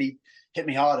and then he'd hit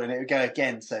me harder, and it would go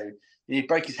again. So he'd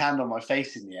break his hand on my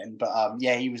face in the end. But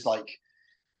yeah, he was like,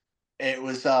 it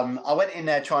was, I went in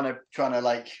there trying to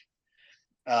like,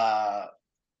 I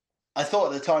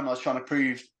thought at the time I was trying to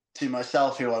prove to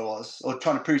myself who I was, or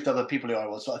trying to prove to other people who I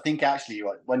was. So I think actually,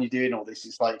 like, when you're doing all this,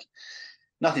 it's like,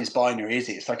 nothing's binary, is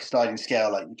it? It's like a sliding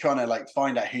scale. Like, you're trying to like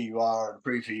find out who you are and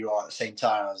prove who you are at the same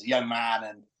time. I was a young man,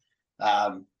 and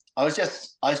I was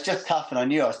just tough, and I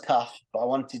knew I was tough, but I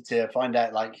wanted to find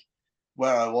out like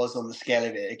where I was on the scale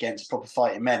of it against proper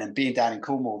fighting men. And being down in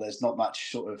Cornwall, there's not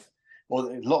much sort of, well,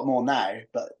 a lot more now,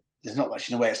 but there's not much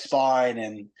in the way of sparring.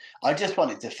 And I just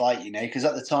wanted to fight, because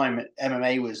at the time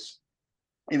MMA was,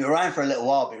 it was around for a little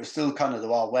while, but it was still kind of the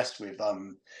Wild West with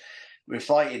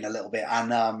fighting a little bit.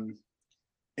 And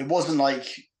it wasn't like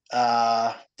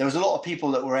there was a lot of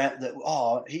people that were out that,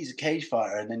 oh, he's a cage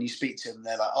fighter, and then you speak to them,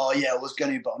 they're like, oh yeah, I was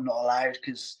going to, but I'm not allowed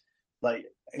because, like,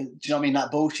 do you know what I mean,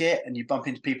 that bullshit? And you bump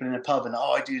into people in a pub and,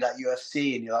 oh, I do that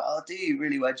UFC, and you're like, oh, do you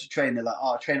really? Where'd you train? They're like,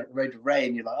 oh, I train up the road with Ray,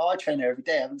 and you're like, oh, I train there every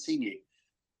day, I haven't seen you.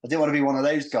 I didn't want to be one of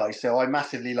those guys, so I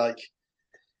massively like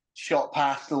shot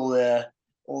past all the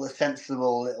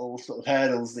sensible little sort of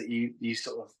hurdles that you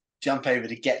sort of jump over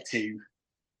to get to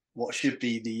what should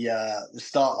be the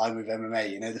start line with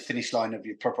MMA. You know, the finish line of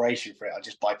your preparation for it. I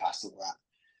just bypassed all that.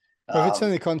 Well, if it's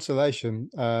any consolation,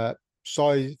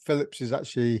 Cy Phillips is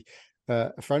actually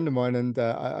a friend of mine, and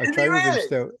I Is he train with him really?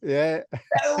 still. Yeah.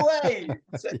 No way.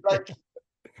 So, like,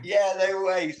 yeah, no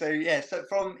way. So yeah, so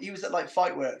he was at like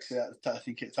Fightworks, I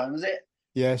think at the time, was it?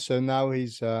 Yeah, so now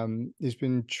he's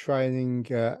been training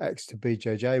Exeter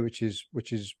BJJ, which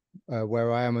is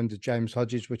where I am under James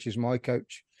Hodges, which is my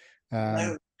coach.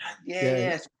 No, Yeah,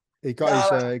 yeah. he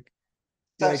got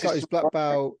No, his black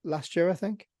belt last year, I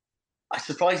think. I'm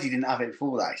surprised he didn't have it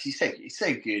before that. He's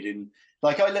so good, and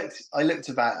like I looked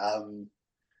about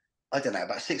I don't know,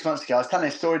 about 6 months ago. I was telling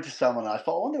a story to someone, and I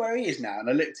thought, I wonder where he is now. And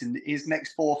I looked, and his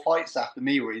next 4 fights after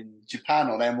me were in Japan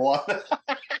on M1.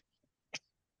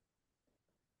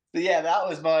 So yeah, that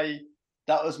was my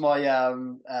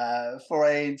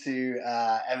foray into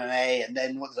MMA. And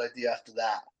then what did I do after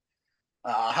that?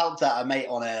 I helped out a mate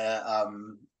on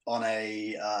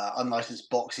a unlicensed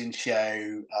boxing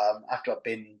show. After I've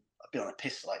been on a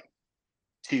piss like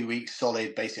 2 weeks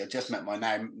solid. Basically, I just met my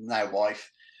now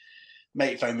wife.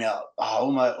 Mate phoned me up.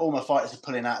 Oh, all my fighters are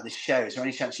pulling out of this show. Is there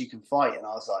any chance you can fight? And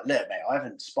I was like, look, mate, I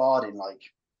haven't sparred in like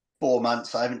 4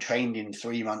 months. I haven't trained in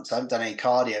 3 months. I haven't done any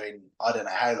cardio in I don't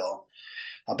know how long.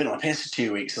 I've been on a piss for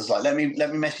 2 weeks. I was like, let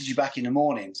me message you back in the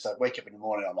morning. So I wake up in the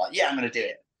morning. I'm like, yeah, I'm going to do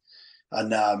it.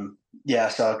 And yeah,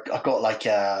 so I got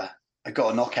I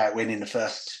got a knockout win in the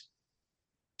first.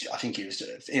 I think it was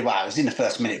it was in the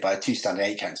first minute by 2 standing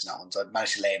 8 counts in that one. So I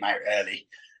managed to lay him out early,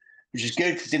 which is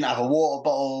good because I didn't have a water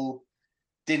bottle.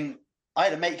 I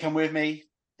had a mate come with me,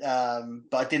 but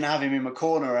I didn't have him in my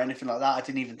corner or anything like that. I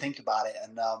didn't even think about it.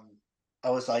 And I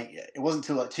was like, it wasn't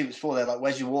until like 2 weeks before they're like,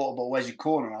 where's your water bottle? Where's your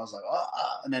corner? And I was like,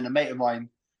 and then a mate of mine,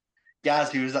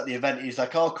 Gaz, who was at the event, he's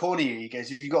like, I'll corner you. He goes,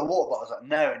 have you got a water bottle? I was like,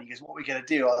 no. And he goes, what are we going to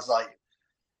do? I was like,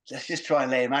 let's just try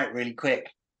and lay him out really quick.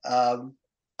 And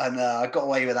I got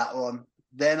away with that one.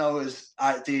 Then I was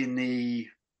out doing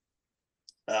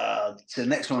so the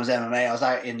next one was MMA. I was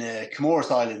out in the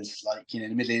Comoros Islands, like, in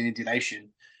the middle of the Indian Ocean.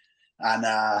 And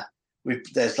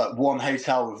there's like one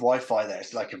hotel with Wi-Fi there.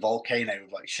 It's like a volcano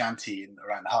with like shanty and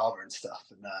around the harbour and stuff.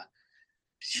 And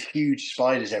huge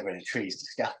spiders everywhere in the trees,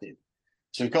 disgusting.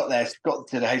 So we got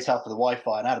to the hotel for the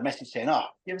Wi-Fi and I had a message saying,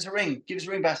 give us a ring,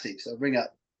 Bassett. So I ring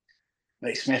up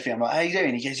mate Smithy. I'm like, how you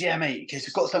doing? He goes, yeah, mate. He goes,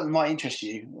 I've got something that might interest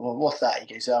you. Well, what's that?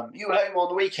 He goes, you were home on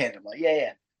the weekend. I'm like,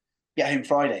 yeah. Get home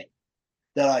Friday.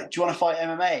 They're like, do you want to fight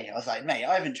MMA? I was like, mate,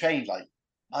 I haven't trained. Like,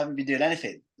 I haven't been doing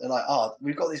anything. They're like,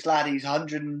 we've got this lad who's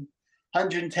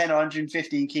 110 or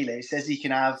 115 kilos. Says he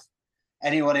can have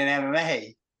anyone in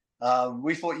MMA.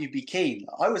 We thought you'd be keen.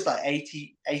 I was like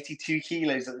 82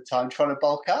 kilos at the time trying to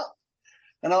bulk up.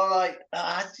 And I'm like,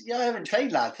 I haven't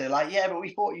trained, lad. They're like, yeah, but we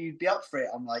thought you'd be up for it.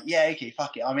 I'm like, yeah, okay,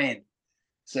 fuck it, I'm in.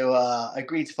 So I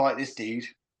agreed to fight this dude.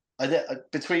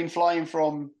 Between flying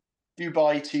from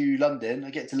Dubai to London,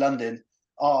 I get to London.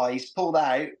 He's pulled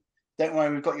out. Don't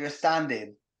worry, we've got you a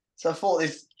stand-in. So I thought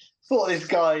this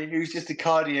guy who's just a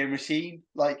cardio machine.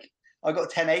 Like, I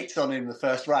got 10-8s on him the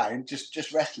first round,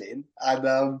 just wrestling, and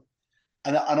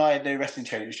I had no wrestling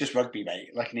training. It was just rugby, mate,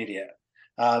 like an idiot.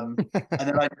 And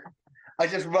then I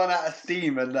just run out of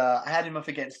steam, and I had him up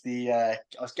against I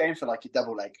was going for like a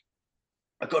double leg.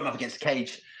 I got him up against the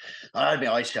cage. I had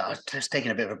my eyes shut. I was just taking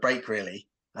a bit of a break, really.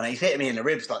 And he's hitting me in the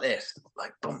ribs like this,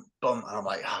 like boom, boom. And I'm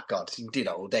like, oh, God, he can do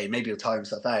that all day. Maybe he'll tire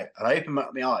himself out. And I open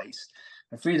up my eyes,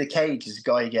 and through the cage is this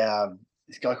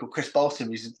guy called Chris Bolton,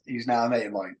 who's now a mate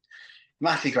of mine.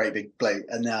 Massively great big bloke.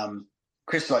 And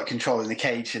Chris was like controlling the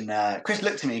cage. And Chris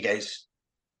looked at me and goes,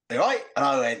 all right? And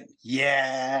I went,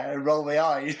 yeah, and roll my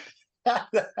eyes. And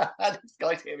this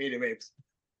guy's hitting me in the ribs.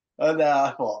 And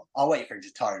I thought, I'll wait for him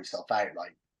to tire himself out.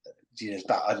 Like, there's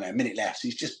about, I don't know, a minute left. So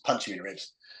he's just punching me in the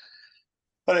ribs.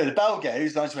 But then the bell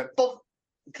goes, and I just went, boom,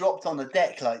 dropped on the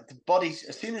deck. Like, the body,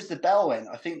 as soon as the bell went,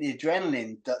 I think the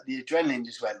adrenaline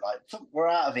just went like, we're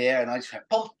out of here. And I just went,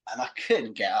 boom, and I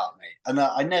couldn't get up, mate. And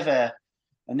I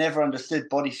never understood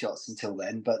body shots until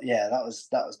then. But yeah, that was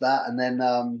that. And then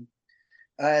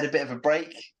I had a bit of a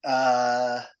break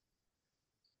because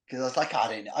I was like,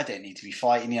 I don't need to be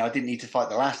fighting. I didn't need to fight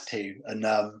the last two. And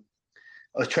I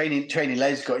was training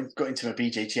loads, got into my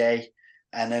BJJ,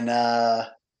 and then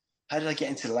how did I get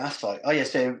into the last fight? Oh yeah,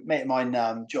 so a mate of mine,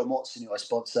 John Watson, who I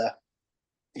sponsor,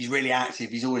 he's really active.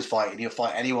 He's always fighting. He'll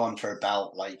fight anyone for a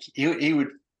belt. Like he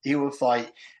would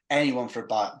fight anyone for a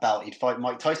belt. He'd fight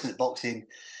Mike Tyson at boxing.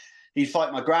 He'd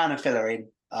fight my gran and filler in.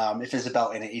 If there's a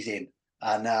belt in it, he's in,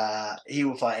 and he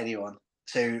will fight anyone.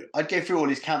 So I'd go through all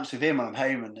his camps with him when I'm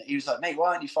home, and he was like, "Mate,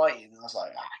 why aren't you fighting?" And I was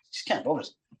like, "Just can't be bothered."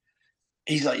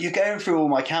 He's like, "You're going through all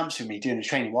my camps with me doing the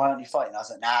training. Why aren't you fighting?" I was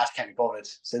like, "Nah, I just can't be bothered."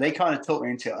 So they kind of talked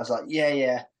me into it. I was like,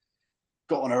 "Yeah."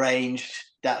 Got one arranged.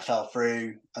 That fell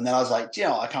through, and then I was like, "Do you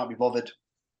know what? I can't be bothered."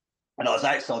 And I was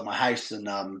outside my house, and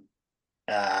I'd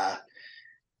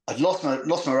lost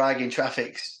my rag in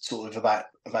traffic sort of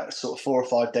about sort of 4 or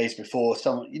 5 days before.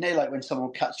 Someone, like when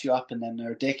someone cuts you up and then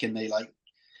they're a dick and they like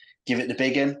give it the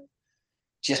big one,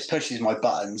 just pushes my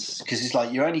buttons because it's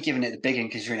like you're only giving it the big one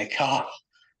because you're in a car.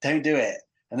 Don't do it.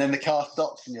 And then the car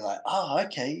stops and you're like, "Oh,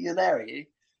 okay, you're there, are you?"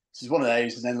 This is one of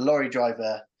those. And then the lorry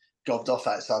driver gobbed off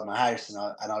outside my house, and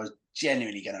I was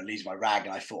genuinely going to lose my rag.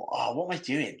 And I thought, "Oh, what am I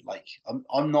doing? Like,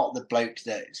 I'm not the bloke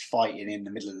that is fighting in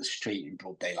the middle of the street in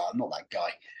broad daylight. I'm not that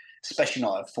guy, especially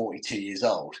not at 42 years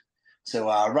old." So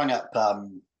I rang up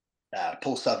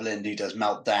Paul Sutherland, who does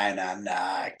Meltdown, and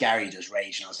Gary does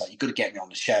Rage, and I was like, "You've got to get me on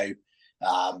the show.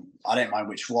 I don't mind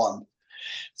which one."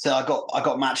 So I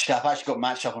got matched up. I actually got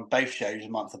matched up on both shows a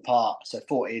month apart. So I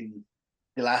fought in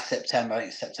the last September, I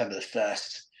think it's September the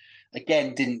 1st.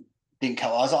 Again, didn't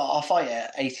come. I was like, "I'll fight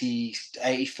at 80,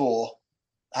 84."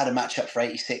 I had a match up for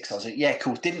 86. I was like, "Yeah,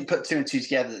 cool." Didn't put two and two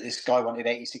together that this guy wanted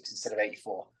 86 instead of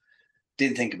 84.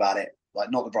 Didn't think about it.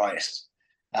 Like, not the brightest.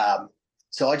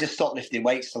 So I just stopped lifting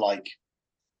weights for like,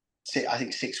 I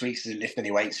think 6 weeks. Didn't lift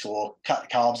any weights for, cut the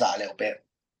carbs out a little bit.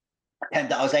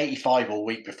 And I was 85 all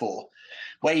week before.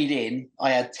 Weighed in,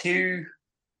 I had two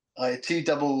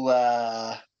double,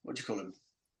 what do you call them?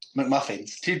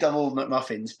 McMuffins, two double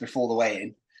McMuffins before the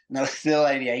weigh-in. And I was still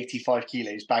only 85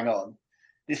 kilos, bang on.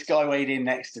 This guy weighed in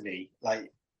next to me,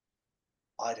 like,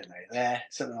 I don't know,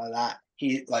 something like that.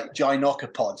 He, like,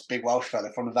 Ginocopods, big Welsh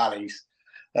fella from the valleys.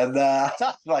 And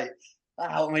like,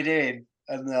 what am I doing?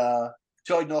 And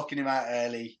tried knocking him out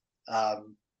early.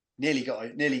 Nearly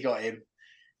got him.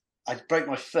 I broke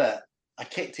my foot. I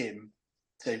kicked him.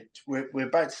 So we're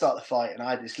about to start the fight, and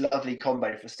I had this lovely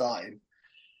combo for starting.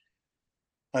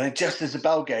 And then just as the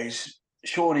bell goes,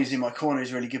 Sean, who's in my corner,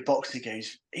 is a really good boxer. He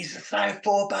goes, "He's a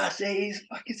southpaw, Bassett. He's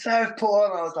fucking southpaw."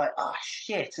 And I was like, "Ah,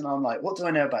 shit." And I'm like, "What do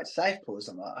I know about southpaws?"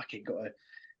 I'm like, "Okay, got a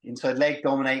inside leg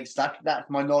dominates. That's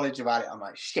my knowledge about it." I'm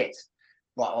like, "Shit.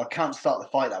 Right, well, I can't start the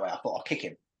fight that way." I thought, "I'll kick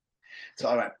him." So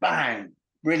I went bang,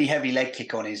 really heavy leg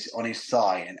kick on his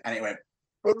thigh, and it went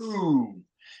boom.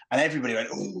 And everybody went,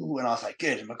 "Ooh," and I was like,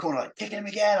 "Good." And my corner like, "Kick him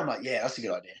again." I'm like, "Yeah, that's a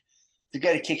good idea." To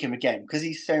go to kick him again, because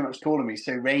he's so much taller than me,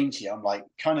 so rangy, I'm like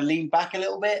kind of leaned back a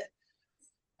little bit,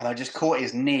 and I just caught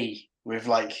his knee with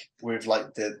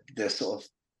the sort of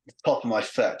the top of my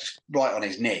foot, just right on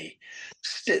his knee.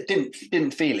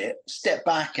 Didn't feel it. Stepped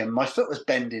back, and my foot was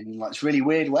bending in like this really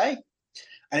weird way,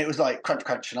 and it was like crunch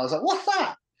crunch, and I was like, "What's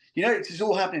that?" It's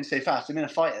all happening so fast. I'm in a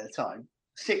fight at the time.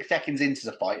 6 seconds into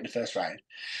the fight in the first round.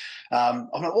 I'm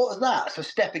like, "What was that?" So I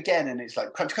step again, and it's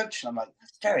like crunch, crunch. And I'm like,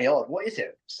 "That's very odd. What is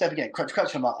it?" Step again, crunch,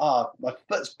 crunch. I'm like, my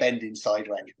foot's bending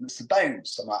sideways. And it's the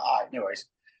bones. So I'm like, "All right, no worries."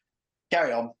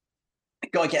 Carry on. The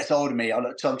guy gets hold of me.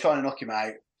 So I'm trying to knock him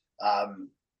out.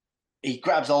 He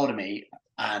grabs hold of me,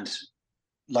 and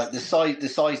like the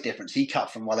size difference, he cut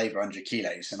from well over 100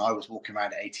 kilos, and I was walking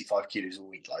around at 85 kilos a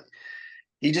week. Like,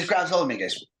 he just grabs hold of me, and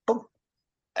goes, boom,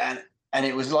 and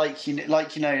it was like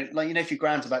if your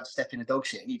ground's about to step in a dog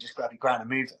shit and you just grab your ground and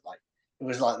move it, like it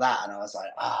was like that. And I was like,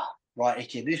 right,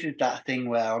 okay, this is that thing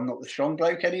where I'm not the strong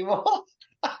bloke anymore.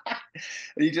 And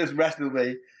he just wrestled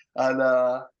me, and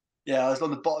I was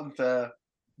on the bottom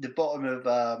of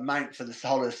Mount for the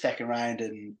whole of the second round.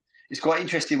 And it's quite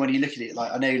interesting when you look at it.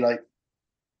 Like, I know, like,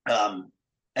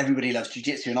 everybody loves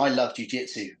jiu-jitsu, and I love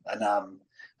jiu-jitsu, and I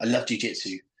love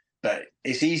jiu-jitsu. But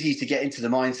it's easy to get into the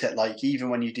mindset, like, even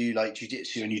when you do like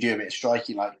jiu-jitsu and you do a bit of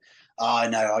striking, like, I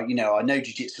know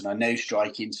jiu-jitsu and I know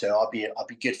striking, so I'll be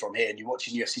good from here. And you're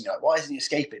watching UFC, and you're like, why isn't he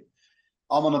escaping?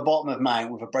 I'm on the bottom of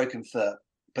Mount with a broken foot,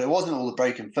 but it wasn't all the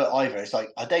broken foot either. It's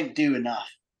like I don't do enough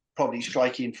probably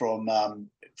striking from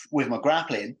with my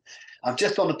grappling. I'm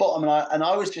just on the bottom, and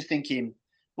I was just thinking,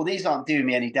 well, these aren't doing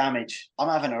me any damage. I'm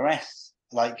having a rest.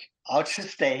 Like, I'll just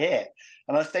stay here.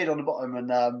 And I stayed on the bottom,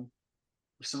 and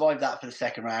survived that for the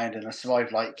second round. And I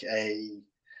survived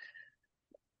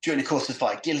during the course of the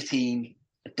fight, guillotine,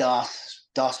 Das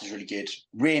was really good.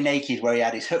 Rear naked, where he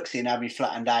had his hooks in, had me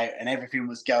flattened out, and everything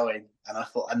was going. And I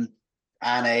thought, and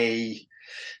a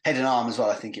head and arm as well,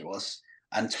 I think it was.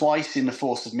 And twice in the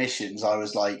 4 submissions, I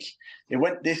was like,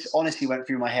 this honestly went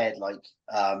through my head, like,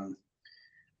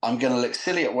 I'm going to look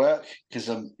silly at work because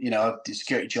I have a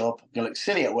security job. I'm going to look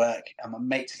silly at work, and my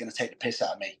mates are going to take the piss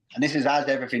out of me. And this is as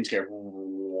everything's going,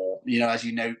 as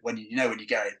when you're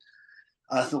going.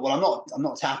 And I thought, well, I'm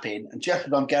not tapping. And just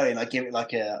as I'm going, I give it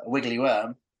like a wiggly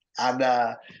worm,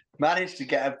 and managed to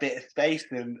get a bit of space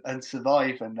and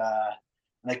survive. And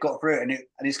I got through it.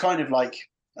 And it's kind of like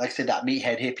I said, that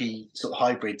meathead hippie sort of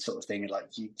hybrid sort of thing. And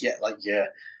like you get like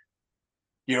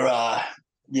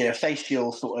your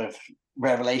facial sort of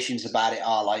revelations about it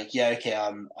are like, yeah, okay,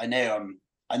 I know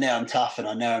I'm tough, and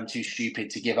I know I'm too stupid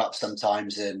to give up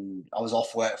sometimes. And I was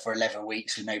off work for 11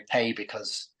 weeks with no pay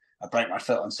because I broke my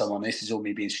foot on someone. This is all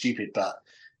me being stupid. But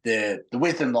the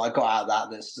wisdom that I got out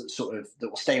of that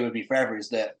will stay with me forever is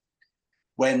that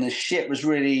when the shit was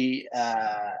really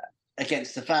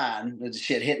against the fan, the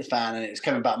shit hit the fan, and it was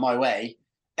coming back my way.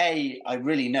 I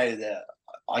really know that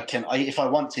if I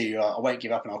want to, I won't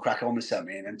give up, and I'll crack on with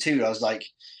something. And two, I was like,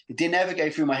 it didn't ever go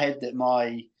through my head that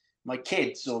my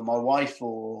kids or my wife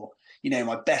or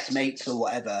my best mates or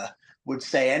whatever would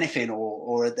say anything,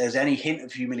 or there's any hint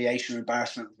of humiliation or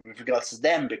embarrassment with regards to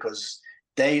them, because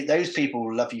those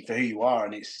people love you for who you are,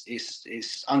 and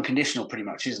it's unconditional pretty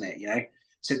much, isn't it?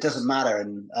 So it doesn't matter.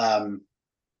 And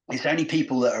it's only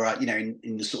people that are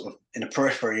in the sort of in the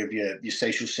periphery of your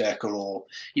social circle, or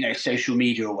social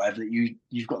media or whatever, that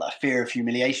you've got that fear of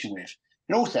humiliation with.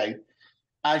 And also,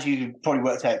 as you probably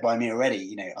worked out by me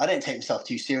already, I don't take myself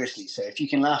too seriously. So if you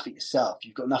can laugh at yourself,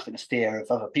 you've got nothing to fear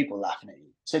of other people laughing at you.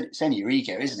 So it's only your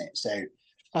ego, isn't it? So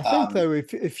I think though,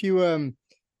 if you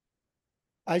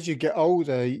as you get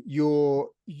older,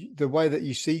 the way that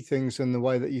you see things and the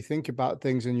way that you think about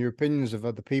things and your opinions of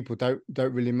other people don't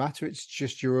really matter. It's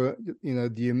just the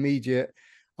immediate.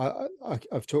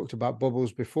 I've talked about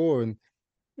bubbles before, and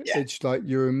it's like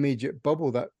your immediate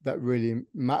bubble that really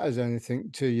matters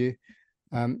anything to you.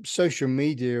 Social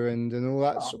media and all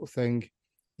that sort of thing,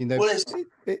 well,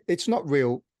 it's not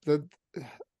real.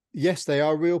 Yes, they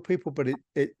are real people, but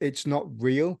it's not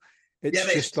real.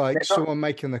 It's just like someone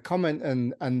making a comment,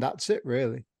 and that's it,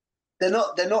 really. They're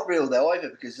not real though either,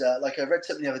 because like I read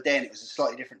something the other day, and it was a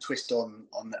slightly different twist on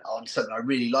something I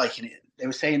really like, and they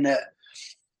were saying that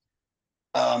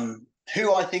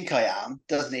who I think I am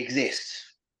doesn't exist.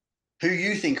 Who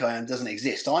you think I am doesn't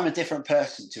exist. I'm a different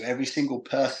person to every single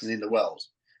person in the world,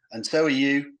 and so are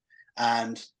you.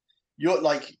 And you're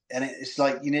like, and it's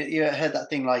like, you heard that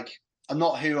thing, like, I'm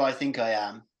not who I think I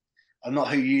am. I'm not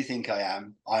who you think I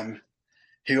am. I'm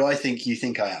who I think you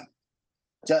think I am.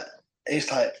 So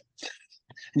it's like,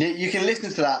 you can listen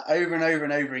to that over and over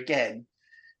and over again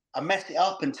and mess it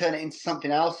up and turn it into something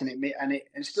else, and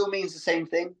it still means the same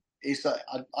thing. It's like,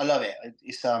 I love it.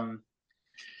 It's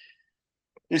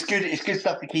good. It's good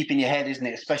stuff to keep in your head, isn't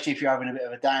it? Especially if you're having a bit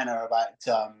of a downer about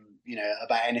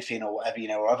about anything or whatever,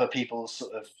 or other people's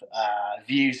sort of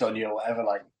views on you or whatever.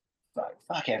 Like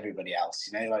fuck everybody else,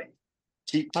 like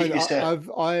keep yourself.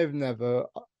 I've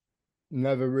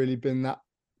never really been that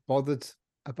bothered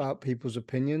about people's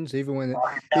opinions, even when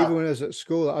I was at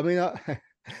school. I mean, I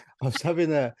was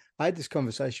I had this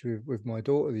conversation with my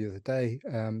daughter the other day,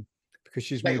 because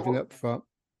she's moving up front.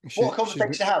 What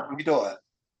conversation to have with your daughter?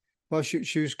 Well,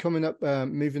 she was coming up,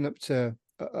 moving up to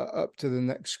the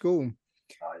next school,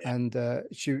 and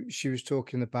she was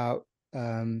talking about,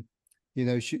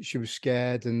 she was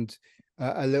scared and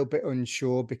a little bit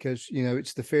unsure because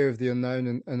it's the fear of the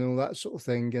unknown and all that sort of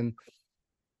thing.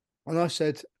 And I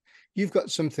said, you've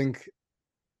got something.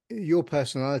 Your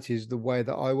personality is the way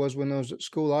that I was when I was at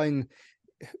school.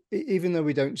 Even though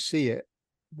we don't see it,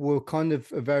 we're kind of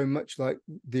very much like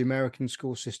the American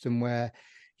school system, where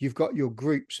you've got your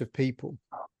groups of people.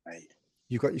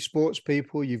 You've got your sports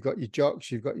people, you've got your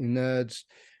jocks, you've got your nerds,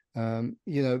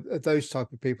 those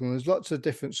type of people. And there's lots of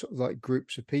different sort of like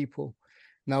groups of people.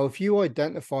 Now, if you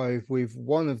identify with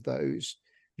one of those,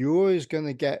 you're always going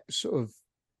to get sort of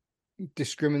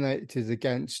discriminated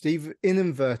against, even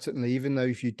inadvertently, even though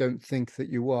if you don't think that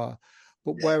you are.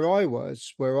 But where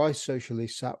I socially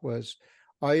sat was,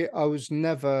 I was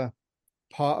never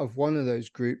part of one of those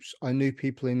groups. I knew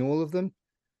people in all of them.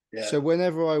 Yeah. So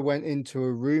whenever I went into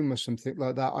a room or something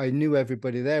like that, I knew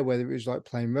everybody there, whether it was like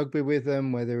playing rugby with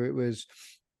them, whether it was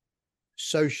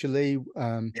socially,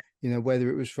 whether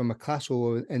it was from a class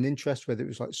or an interest, whether it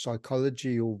was like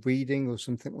psychology or reading or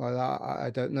something like that. I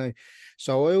don't know.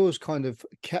 So I always kind of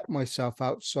kept myself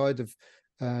outside of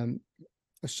a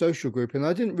social group. And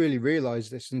I didn't really realize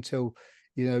this until,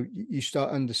 you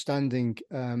start understanding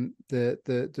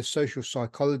the social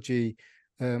psychology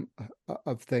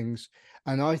of things.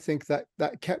 And I think that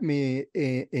kept me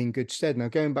in good stead. Now,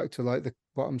 going back to like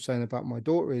what I'm saying about my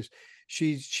daughter is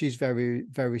she's very,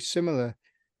 very similar.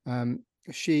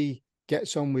 She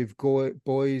gets on with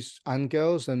boys and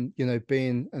girls, and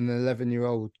being an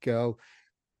 11-year-old girl,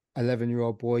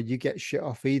 11-year-old boy, you get shit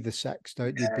off either sex,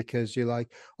 don't you? Because you're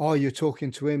like, oh, you're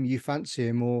talking to him, you fancy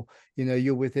him, or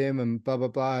you're with him, and blah blah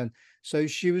blah. And so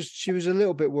she was a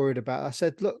little bit worried about it. I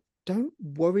said, look, don't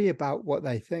worry about what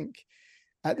they think.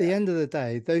 At the end of the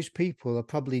day, those people are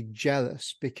probably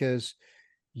jealous because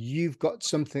you've got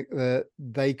something that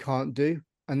they can't do,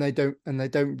 and they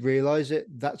don't realize it.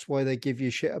 That's why they give you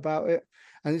shit about it.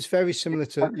 And it's very similar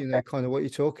to, kind of what you're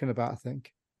talking about, I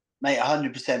think. Mate,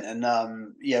 100%. And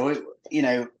yeah,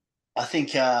 I think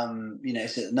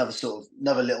it's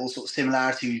another little sort of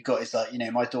similarity we've got is like,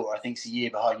 my daughter I think's a year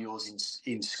behind yours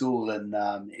in school, and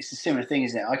it's a similar thing,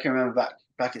 isn't it? I can remember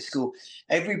back at school,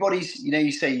 everybody's,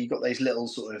 you say you've got those little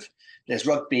sort of, there's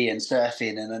rugby and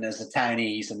surfing, and then there's the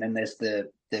townies, and then there's the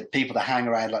people that hang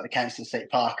around like the Council State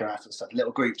Park and that sort of stuff,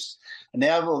 little groups, and they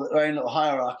have all their own little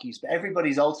hierarchies, but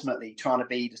everybody's ultimately trying to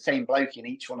be the same bloke in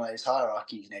each one of those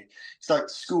hierarchies. It's like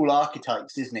school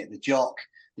archetypes, isn't it? The jock,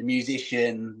 the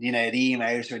musician, the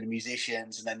emos are the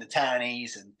musicians, and then the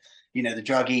townies, and the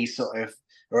druggies sort of,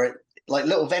 or like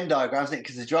little Venn diagrams, isn't it?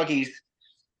 Because the druggies,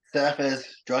 surfers,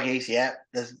 druggies, yeah.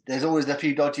 There's always a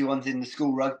few dodgy ones in the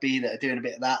school rugby that are doing a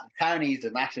bit of that. The townies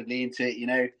are massively into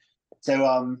it,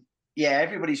 So yeah,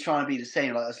 everybody's trying to be the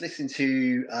same. Like I was listening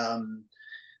to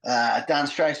Dan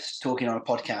Strauss talking on a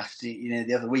podcast,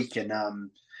 the other week, and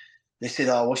they said,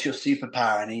 "Oh, what's your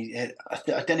superpower?" And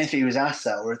I don't know if he was asked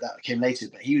that or if that came later,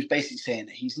 but he was basically saying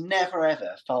that he's never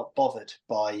ever felt bothered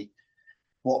by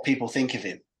what people think of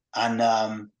him,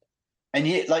 and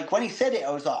yet, like when he said it,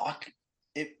 I was like,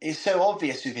 it's so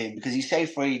obvious with him because he's so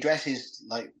free. He dresses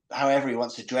like however he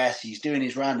wants to dress. He's doing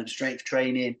his random strength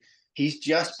training. He's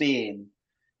just being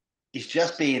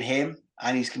him,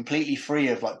 and he's completely free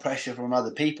of like pressure from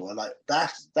other people. And like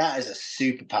that is a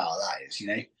superpower. That is,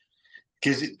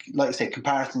 because like I said,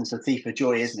 comparison's a thief of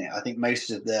joy, isn't it? I think if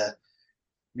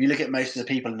you look at most of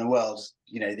the people in the world,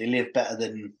 they live better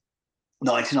than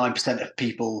 99% of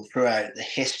people throughout the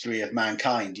history of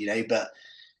mankind,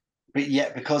 but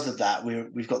yet because of that,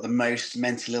 we've got the most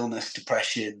mental illness,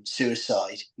 depression,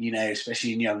 suicide,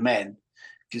 especially in young men,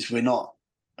 because we're not,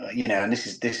 and this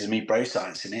is me bro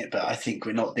sciencing it, but I think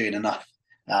we're not doing enough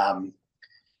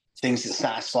things that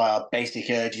satisfy our basic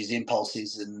urges,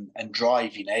 impulses, and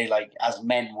drive. Like as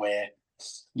men, where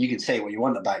you can say what you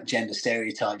want about gender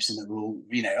stereotypes, and that we're all,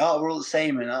 we're all the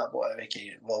same, and whatever.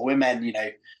 Okay, well, we're men,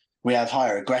 we have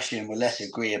higher aggression, we're less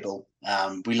agreeable.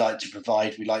 We like to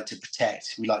provide, we like to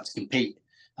protect, we like to compete,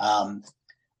 and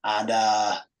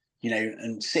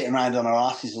sitting around on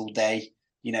our asses all day,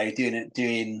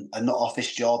 doing a not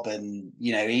office job, and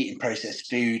eating processed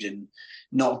food, and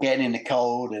not getting in the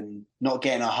cold, and not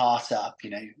getting our heart up.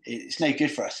 It's no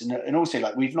good for us. And also,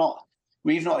 like we've not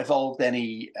evolved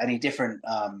any different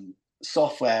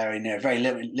software in a very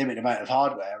limited amount of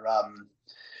hardware.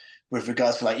 With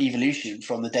regards to like evolution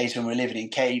from the days when we're living in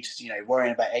caves,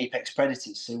 worrying about apex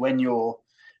predators. So when you're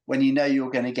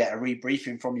going to get a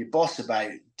rebriefing from your boss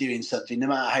about doing something, no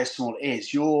matter how small it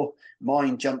is, your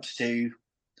mind jumps to,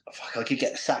 fuck, I could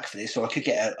get the sack for this, or I could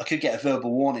get a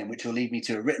verbal warning, which will lead me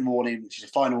to a written warning, which is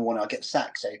a final warning. I'll get the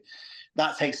sack. So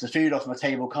that takes the food off my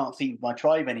table. Can't feed my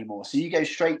tribe anymore. So you go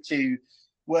straight to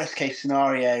worst case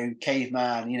scenario,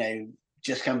 caveman.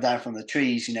 Just come down from the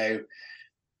trees.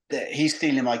 That he's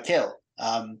stealing my kill,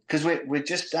 because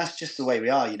that's just the way we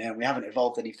are, we haven't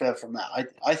evolved any further from that.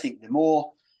 I think the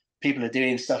more people are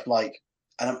doing stuff like,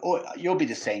 and you'll be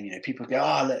the same, people go,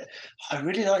 look, I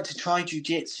really like to try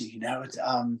jujitsu,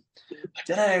 I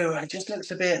don't know, it just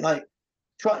looks a bit like,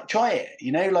 try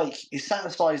it, like it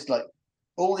satisfies like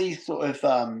all these sort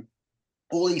of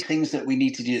all these things that we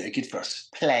need to do that are good for us: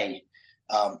 play,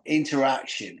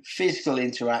 interaction, physical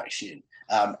interaction,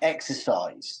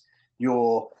 exercise.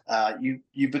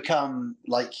 You become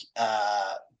like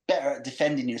better at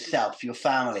defending yourself, your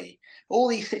family. All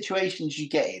these situations you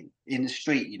get in the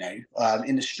street,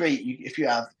 in the street, if you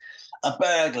have a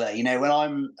burglar, when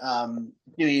I'm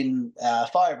doing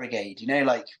fire brigade,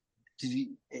 like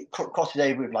it crosses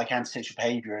over with like antisocial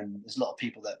behaviour, and there's a lot of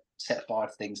people that set fire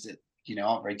to things that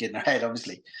aren't very good in their head,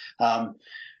 obviously.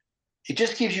 It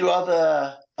just gives you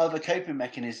other coping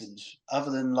mechanisms other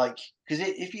than like, because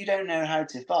if you don't know how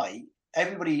to fight,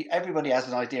 everybody has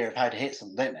an idea of how to hit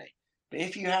someone, don't they? But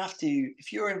if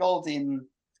you're involved in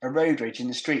a road rage in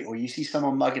the street, or you see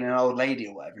someone mugging an old lady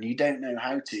or whatever, and you don't know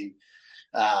how to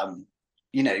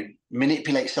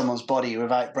manipulate someone's body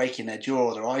without breaking their jaw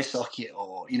or their eye socket,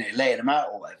 or laying them out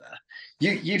or whatever,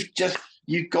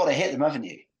 you've got to hit them, haven't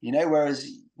you? Whereas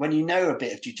when you know a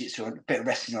bit of jiu-jitsu or a bit of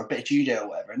wrestling or a bit of judo or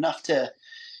whatever, enough to,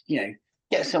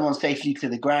 get someone safely to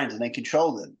the ground and then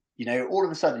control them, you know, all of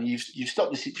a sudden you've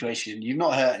stopped the situation, you've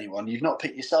not hurt anyone, you've not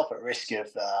put yourself at risk of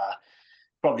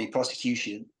probably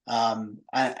prosecution,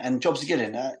 and jobs are good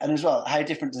in that. And as well, how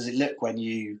different does it look when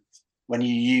you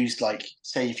use, like,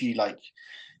 say if you like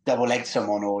double legged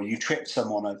someone or you tripped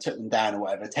someone or took them down or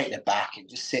whatever, take their back and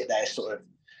just sit there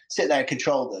and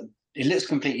control them. It looks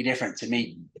completely different to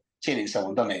me chilling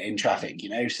someone, doesn't it, in traffic, you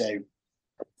know? So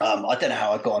I don't know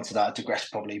how I got onto that, I digress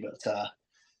probably, but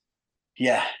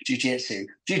yeah, jiu-jitsu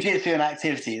and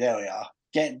activity, there we are.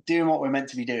 Doing what we're meant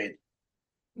to be doing.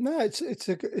 No,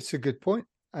 it's a good point,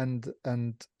 and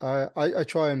I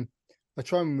try and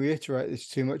reiterate this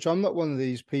too much. I'm not one of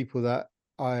these people that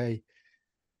I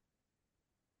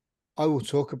will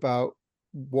talk about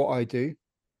what I do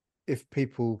if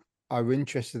people are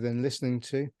interested in listening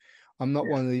to. I'm not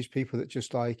one of these people that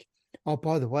just like, oh,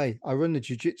 by the way, I run the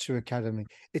jiu-jitsu academy.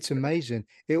 It's amazing.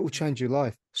 It will change your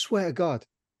life. Swear to God,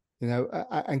 you know,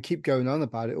 and keep going on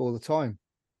about it all the time.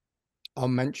 I'll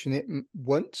mention it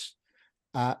once,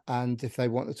 and if they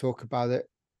want to talk about it,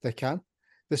 they can.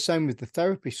 The same with the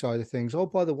therapy side of things. Oh,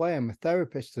 by the way, I'm a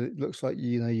therapist. It looks like,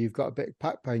 you know, you've got a bit of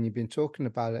back pain. You've been talking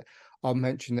about it. I'll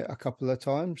mention it a couple of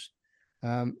times.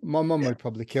 My mum would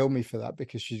probably kill me for that,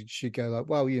 because she'd go like,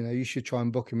 well, you know, you should try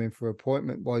and book him in for an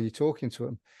appointment while you're talking to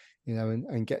him, you know,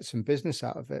 and get some business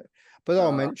out of it. But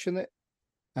I'll mention it.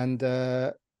 And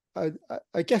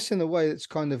I guess in a way it's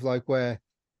kind of like where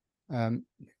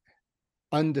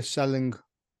underselling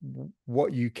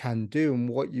what you can do and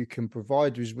what you can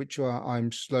provide, which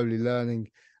I'm slowly learning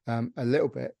a little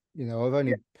bit. You know,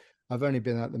 I've only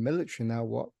been at the military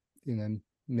now,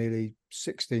 nearly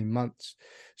 16 months.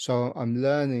 So I'm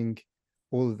learning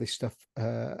all of this stuff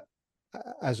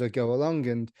as I go along,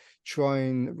 and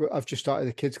I've just started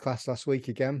a kids class last week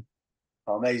again.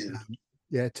 Oh, amazing.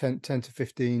 10 to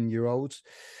 15-year-olds,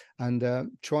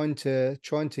 and trying to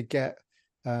get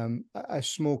a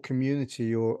small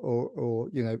community, or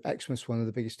you know, Exmouth's one of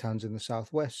the biggest towns in the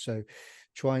southwest, so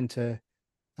trying to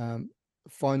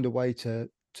find a way to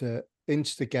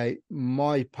instigate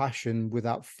my passion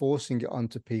without forcing it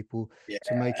onto people,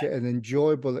 to make it an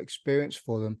enjoyable experience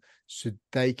for them, so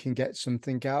they can get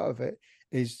something out of it,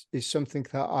 is something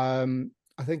that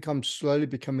I think I'm slowly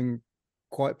becoming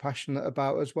quite passionate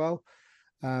about as well.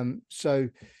 So,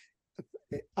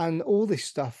 and all this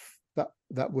stuff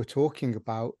that we're talking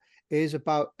about is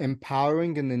about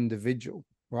empowering an individual,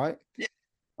 right? Yeah,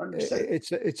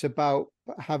 100%. It's about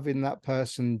having that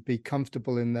person be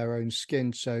comfortable in their own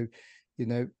skin. So, you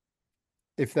know,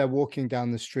 if they're walking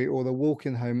down the street or they're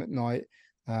walking home at night,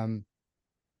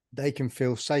 they can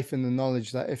feel safe in the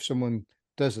knowledge that if someone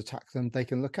does attack them, they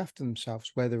can look after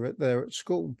themselves. Whether they're at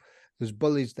school, there's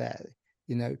bullies there,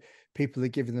 you know, people are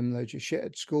giving them loads of shit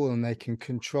at school, and they can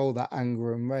control that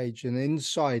anger and rage. And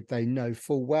inside, they know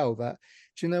full well that,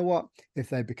 do you know what? If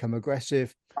they become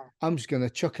aggressive, I'm just going to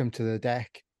chuck them to the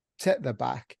deck, take their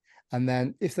back. And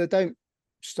then if they don't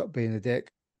stop being a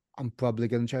dick, I'm probably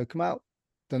going to choke them out.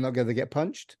 They're not going to get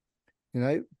punched, you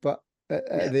know, but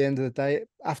at the end of the day,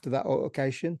 after that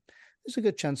altercation, there's a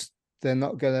good chance they're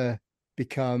not going to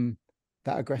become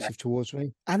that aggressive towards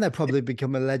me, and they'll probably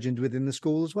become a legend within the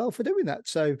school as well for doing that.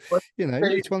 So, you know,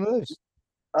 it's one of those.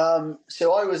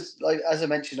 So I was, like, as I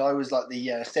mentioned, I was like the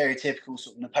stereotypical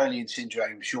sort of Napoleon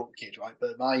syndrome short kid, right?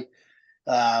 But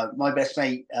my best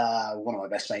mate, one of my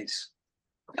best mates,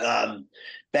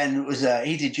 Ben, was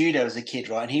he did judo as a kid,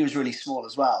 right? And he was really small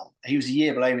as well. He was a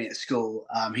year below me at school.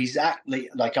 He's actually,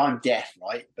 like, I'm deaf,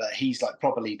 right? But he's like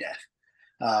properly deaf.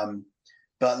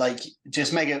 But like,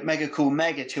 just mega cool,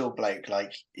 mega chill bloke.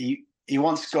 Like he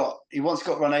once got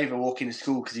run over walking to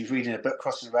school because he was reading a book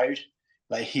crossing the road.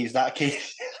 Like, he's that kid.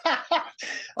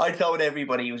 I told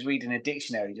everybody he was reading a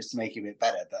dictionary just to make him a bit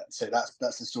better. But so that's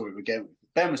the story we're going with.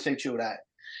 Ben was so chilled out.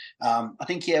 I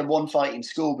think he had one fight in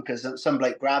school because some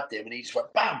bloke grabbed him and he just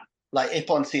went bam, like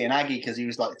Ippon and Aggie, because he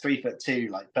was like 3'2",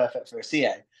 like perfect for a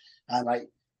CO. And like,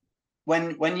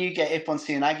 when you get Ippon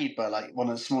and Aggie by like one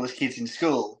of the smallest kids in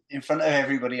school in front of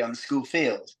everybody on the school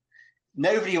field,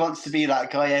 nobody wants to be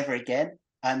that guy ever again.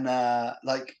 And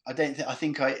like, I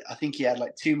think he had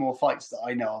like two more fights that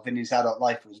I know of in his adult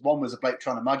life. One was a bloke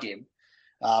trying to mug him.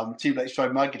 Two blokes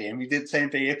tried mugging him. He did the same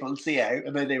thing Ippon CO,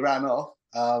 and then they ran off.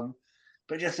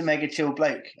 But just a mega chill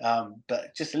bloke.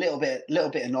 But just a little bit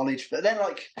of knowledge. But then,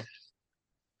 like,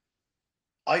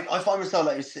 I find myself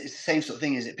like, it's the same sort of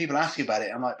thing. Is it people ask you about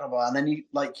it? I'm like, blah, blah, and then you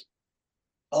like,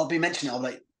 I'll be mentioning it. I'm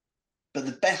like, but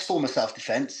the best form of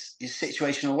self-defense is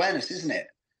situational awareness, isn't it?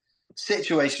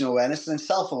 Situational awareness and then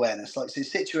self-awareness. Like, so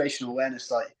situational awareness,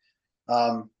 like,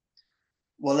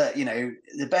 well, you know,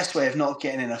 the best way of not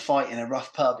getting in a fight in a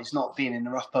rough pub is not being in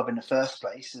a rough pub in the first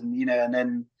place, and you know, and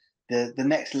then the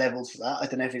next level to that, I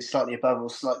don't know if it's slightly above or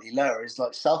slightly lower, is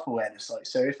like self-awareness. Like,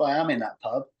 so if I am in that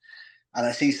pub and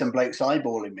I see some blokes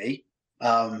eyeballing me,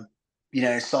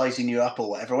 sizing you up or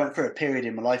whatever. I went through a period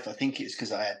in my life, I think it's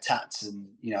because I had tats and,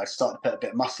 I started to put a bit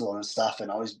of muscle on and stuff, and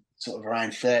I was sort of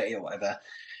around 30 or whatever,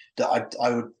 that I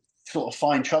would sort of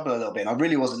find trouble a little bit. And I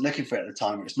really wasn't looking for it at the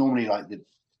time. It's normally like the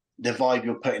vibe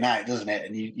you're putting out, doesn't it?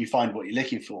 And you find what you're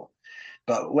looking for.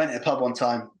 But I went to a pub one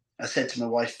time. I said to my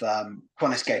wife, come on,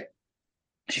 let's go.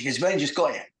 She goes, we've only just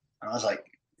got here. And I was like,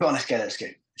 come on, let's go.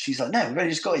 She's like, no, we've only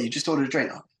just got here. You just ordered a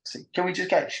drink. I said, can we just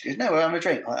go? She goes, no, we're having a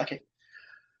drink. I'm like, okay.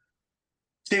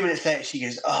 2 minutes later, she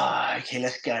goes, okay,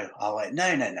 let's go. I went, no.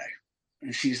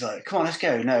 And she's like, come on, let's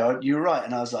go. No, you're right.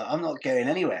 And I was like, I'm not going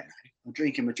anywhere now. I'm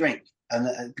drinking my drink.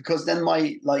 And because then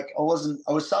I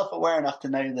was self-aware enough to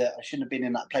know that I shouldn't have been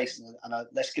in that place, and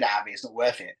let's get out of here. It's not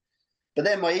worth it. But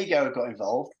then my ego got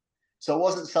involved. So I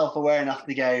wasn't self-aware enough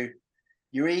to go,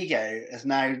 your ego has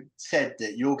now said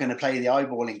that you're going to play the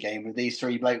eyeballing game with these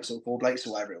 3 blokes or 4 blokes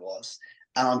or whatever it was.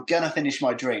 And I'm going to finish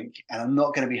my drink and I'm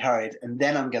not going to be hurried. And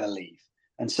then I'm going to leave.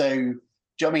 And so, do you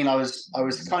know what I mean? I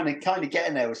was kind of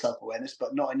getting there with self-awareness,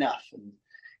 but not enough. And,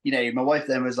 my wife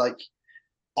then was like,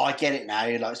 I get it now.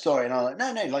 You're like, sorry. And I'm like,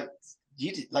 no, like,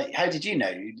 how did you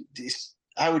know?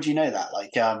 How would you know that?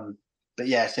 Like, but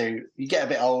yeah, so you get a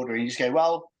bit older and you just go,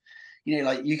 well,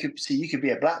 like you could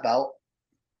be a black belt.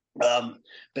 But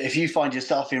if you find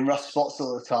yourself in rough spots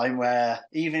all the time, where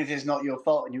even if it's not your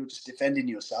fault and you're just defending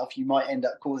yourself, you might end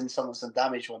up causing someone some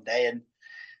damage one day. And,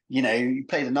 you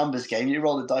play the numbers game, you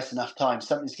roll the dice enough times,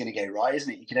 something's going to go right,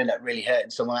 isn't it? You can end up really hurting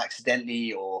someone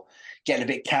accidentally, or getting a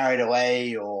bit carried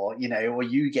away, or, or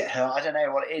you get hurt. I don't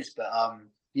know what it is, but,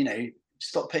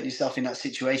 stop putting yourself in that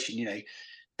situation.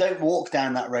 Don't walk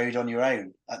down that road on your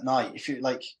own at night. If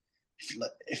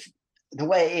the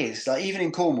way it is, like even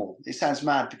in Cornwall, it sounds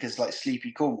mad because like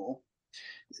sleepy Cornwall,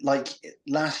 like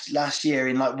last year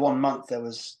in like 1 month, there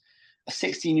was a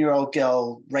 16-year-old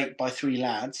girl raped by 3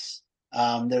 lads.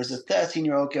 There was a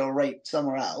 13-year-old girl raped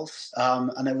somewhere else.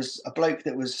 And there was a bloke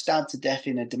that was stabbed to death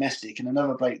in a domestic, and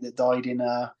another bloke that died in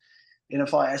a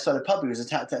fight outside a pub. He was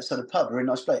attacked outside a pub. Very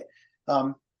nice bloke.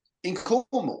 In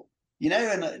Cornwall,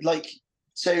 and like,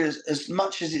 so as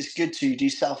much as it's good to do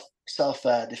self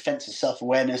defense or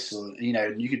self-awareness, or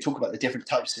you can talk about the different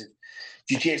types of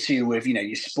jiu-jitsu with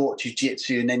your sport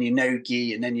jiu-jitsu, and then your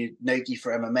no-gi, and then your no-gi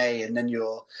for MMA, and then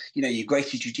your your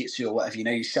Gracie jiu-jitsu or whatever,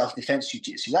 your self-defense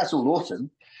jiu-jitsu. That's all awesome,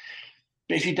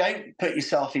 but if you don't put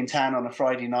yourself in town on a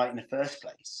Friday night in the first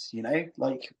place,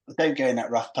 like, don't go in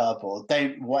that rough pub, or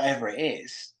don't whatever it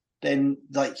is, then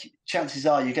like chances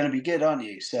are you're going to be good, aren't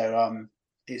you? So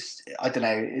it's, I don't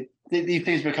know, these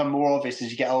things become more obvious as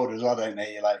you get older as well, don't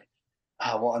they? You're like,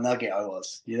 oh, what a nugget I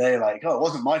was, like, oh, it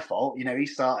wasn't my fault, he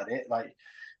started it. Like,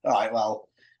 all right, well,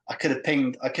 I could have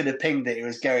pinged that it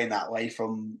was going that way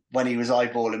from when he was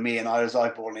eyeballing me and I was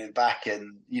eyeballing him back,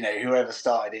 and whoever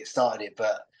started it.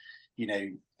 But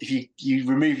if you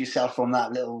remove yourself from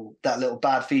that little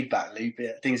bad feedback loop,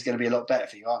 things are going to be a lot better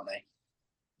for you, aren't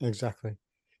they? Exactly.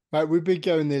 Right, we've been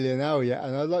going nearly an hour yet,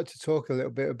 and I'd like to talk a little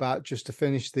bit about, just to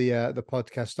finish the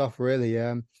podcast off, really,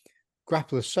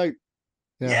 Grappler soap.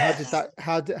 Yes.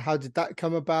 How did that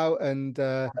come about? And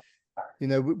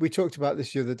we talked about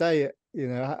this the other day.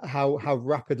 How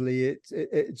rapidly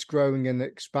it's growing and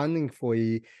expanding for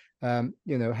you.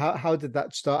 How did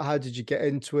that start? How did you get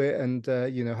into it? And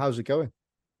how's it going?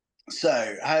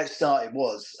 So how it started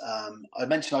was, I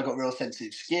mentioned I got real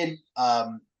sensitive skin.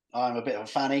 I'm a bit of a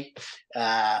fanny.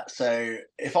 So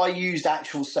if I used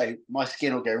actual soap, my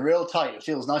skin will go real tight. It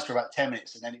feels nice for about 10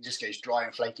 minutes, and then it just goes dry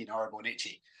and flaky and horrible and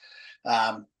itchy.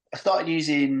 I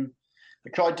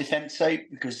tried defense soap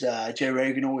because Joe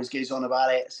Rogan always goes on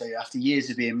about it. So after years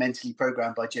of being mentally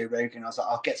programmed by Joe Rogan, I was like,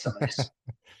 I'll get some of this.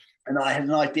 And I had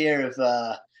an idea of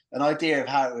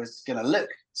how it was going to look,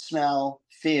 smell,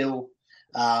 feel,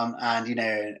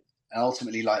 and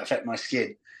ultimately like affect my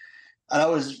skin. And I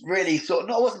was really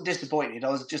I wasn't disappointed. I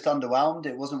was just underwhelmed.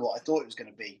 It wasn't what I thought it was going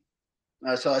to be.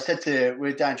 So I said we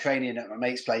were down training at my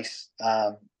mate's place.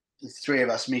 The 3 of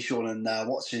us, me, Sean, and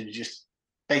Watson, just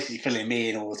basically filling me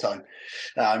in all the time,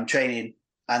 training.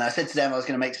 And I said to them I was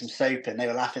going to make some soap, and they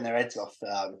were laughing their heads off.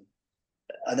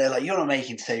 And they're like, "You're not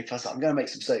making soap." I was like, "I'm going to make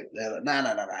some soap." They're like,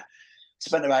 "No."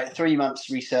 Spent about 3 months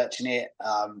researching it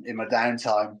in my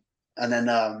downtime, and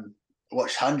then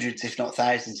watched hundreds, if not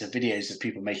thousands, of videos of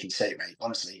people making soap, mate,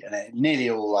 honestly. And nearly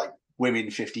all like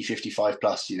women 50, 55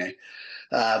 plus,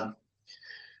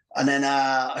 and then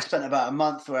I spent about a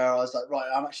month where I was like, right,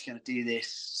 I'm actually going to do this.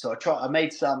 So I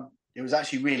made some. It was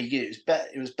actually really good.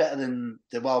 It was better than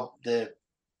the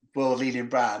world leading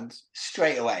brand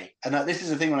straight away. And this is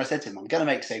the thing when I said to him, I'm going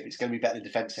to make soap. It's going to be better than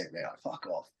defense soap. They're like, fuck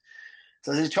off.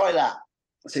 So I said, try that.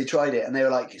 So he tried it and they were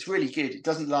like, it's really good. It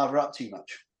doesn't lather up too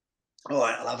much. All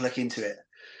right, I'll have a look into it.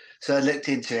 So I looked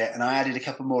into it and I added a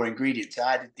couple more ingredients.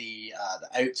 I added the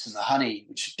oats and the honey,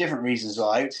 which are different reasons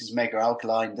why. Oats is mega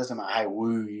alkaline. It doesn't matter how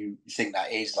woo you think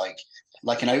that is.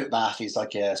 Like an oat bath is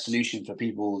like a solution for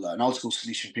people, an old school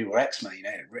solution for people with eczema, you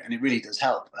know, and it really does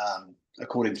help,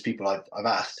 according to people I've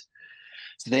asked.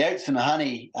 So the oats and the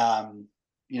honey,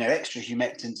 you know, extra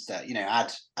humectants that, you know,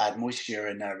 add moisture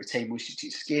and retain moisture to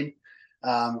your skin.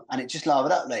 And it just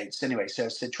lathered up loads. Anyway, so I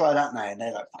said, try that now. And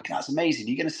they're like, fucking, that's amazing.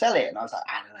 You're going to sell it? And I was like,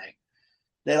 I don't know.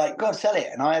 They're like, go on, sell it.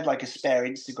 And I had like a spare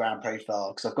Instagram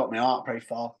profile because I've got my art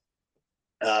profile.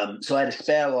 So I had a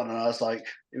spare one and I was like,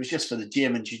 it was just for the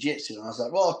gym and jiu-jitsu. And I was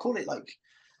like, well, I'll call it like,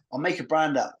 I'll make a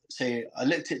brand up. So I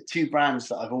looked at two brands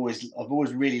that I've always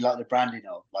really liked the branding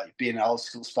of, like being an old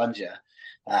school sponger,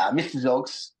 Mr.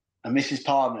 Dogs and Mrs.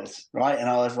 Palmer's, right? And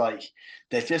I was like,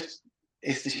 they're just,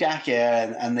 it's the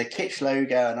Shaka and the Kitsch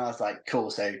logo. And I was like,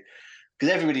 cool. So,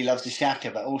 because everybody loves the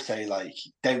Shaka, but also like,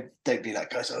 don't be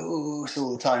like, guys, oh, it's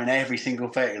all the time in every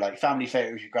single photo, like family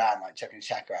photo with your grand, like chucking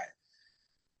Shaka out.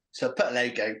 So I put a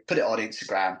logo, put it on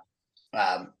Instagram.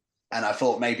 And I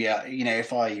thought maybe, you know,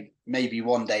 if I maybe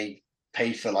one day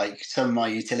paid for like some of my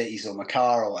utilities or my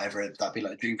car or whatever, that'd be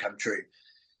like a dream come true.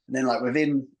 And then like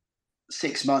within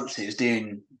 6 months, it was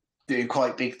doing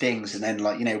quite big things. And then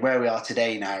like, you know, where we are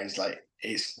today now is like,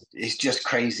 it's just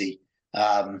crazy.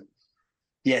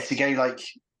 Yeah, to go like,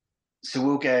 so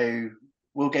we'll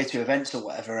go to events or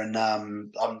whatever. And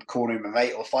I'm cornering my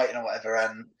mate or fighting or whatever.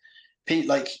 And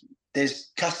like,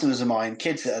 there's customers of mine,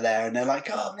 kids that are there, and they're like,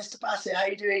 "Oh, Mr. Bassett, how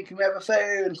you doing? Can we have a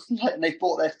photo?" And they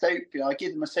bought their soap. You know, I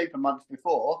gave them a soap a month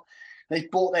before. They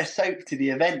bought their soap to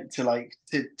the event to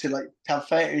have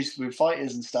photos with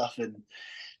fighters and stuff. And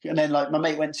then like my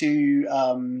mate went to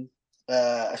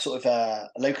a sort of a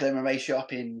local MMA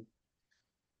shop in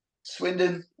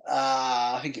Swindon.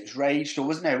 I think it was Raged, or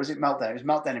wasn't there? Was it Meltdown? It was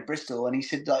Meltdown in Bristol, and he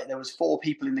said like there was 4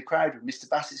 people in the crowd with Mr.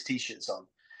 Bassett's t-shirts on,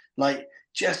 like.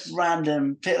 Just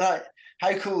random, like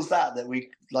how cool is that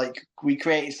we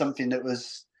created something that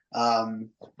was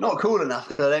not cool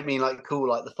enough. I don't mean like cool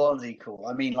like the Fonzie cool.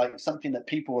 I mean like something that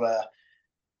people are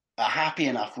happy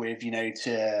enough with, you know,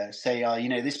 to say, oh, you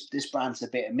know, this brand's a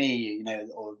bit of me, you know,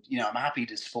 or you know, I'm happy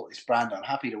to support this brand. I'm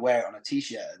happy to wear it on a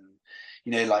t-shirt, and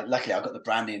you know, like luckily I've got the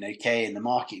branding okay, and the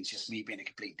marketing's just me being a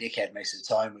complete dickhead most of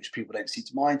the time, which people don't seem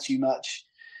to mind too much.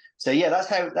 So yeah, that's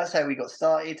how we got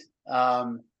started.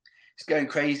 It's going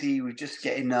crazy. We're just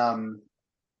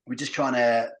trying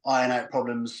to iron out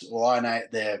problems or iron out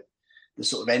the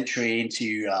sort of entry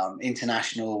into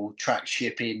international track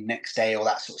shipping next day, all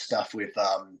that sort of stuff. We've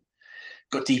got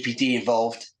DPD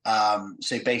involved.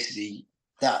 So basically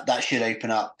that should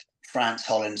open up France,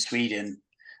 Holland, Sweden,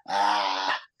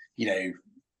 you know,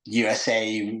 USA.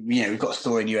 You know, we've got a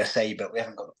store in USA, but we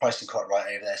haven't got the pricing quite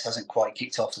right over there. So it hasn't quite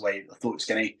kicked off the way I thought it was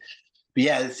going to. But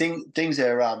yeah, things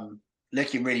are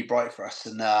looking really bright for us,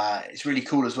 and it's really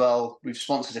cool as well. We've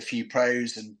sponsored a few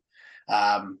pros, and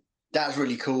that's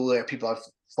really cool. There are people I've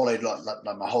followed like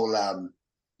my whole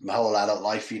adult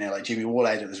life. You know, like Jimmy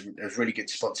Warlade, it was really good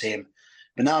to sponsor him.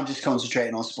 But now I'm just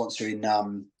concentrating on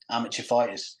sponsoring amateur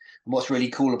fighters. And what's really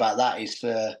cool about that is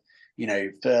for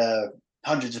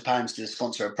hundreds of pounds to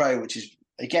sponsor a pro, which is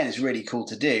again is really cool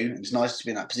to do. It's nice to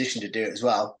be in that position to do it as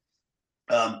well.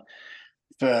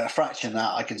 For a fraction of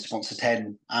that, I can sponsor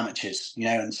 10 amateurs, you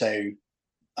know, and so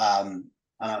I'm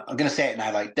going to say it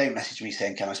now, like, don't message me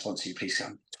saying, can I sponsor you, please?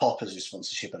 I'm toppers with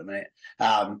sponsorship at the minute.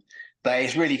 But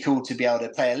it's really cool to be able to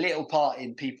play a little part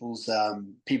in people's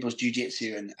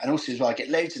jiu-jitsu. And also as well, I get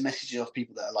loads of messages off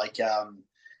people that are like,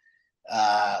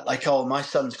 oh, my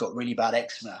son's got really bad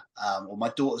eczema, or my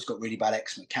daughter's got really bad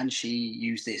eczema. Can she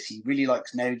use this? He really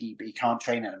likes Nogi, but he can't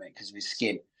train at it because of his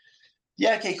skin.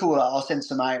 Yeah, okay, cool. I'll send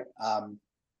some out.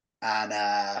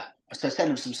 So I send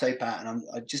them some soap out, and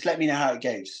I just let me know how it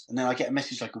goes. And then I get a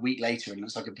message like a week later, and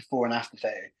it's like a before and after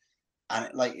photo,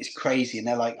 and it's crazy. And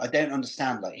they're like, I don't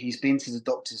understand. Like, he's been to the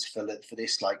doctors for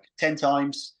this like 10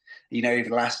 times, you know, over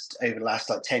the last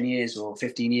like 10 years or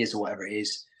 15 years or whatever it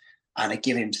is. And they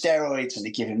give him steroids, and they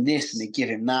give him this, and they give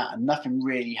him that, and nothing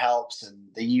really helps. And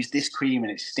they use this cream,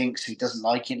 and it stinks. So he doesn't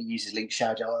like it. He uses link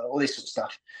shower gel, all this sort of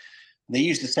stuff. And they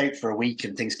use the soap for a week,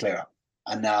 and things clear up.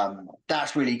 And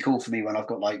that's really cool for me when I've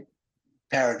got like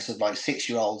parents of like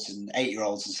 6-year-olds and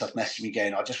 8-year-olds and stuff messaging me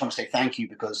going, I just want to say thank you,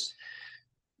 because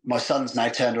my son's now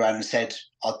turned around and said,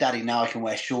 oh, daddy, now I can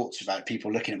wear shorts without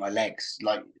people looking at my legs.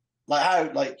 Like how,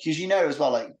 because you know as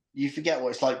well, like you forget what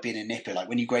it's like being a nipper. Like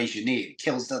when you graze your knee, it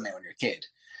kills, doesn't it, when you're a kid?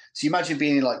 So you imagine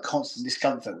being in like constant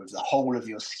discomfort with the whole of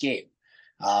your skin.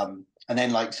 And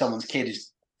then like someone's kid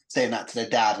is saying that to their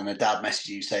dad and their dad messages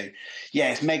you. So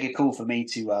yeah, it's mega cool for me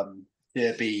to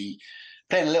be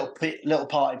playing a little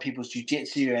part in people's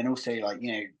jiu-jitsu, and also like,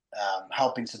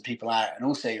 helping some people out, and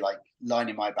also like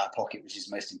lining my back pocket, which is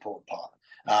the most important part.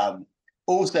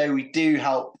 Also, we do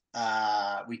help.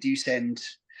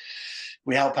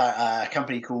 We help out a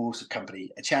charity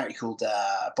called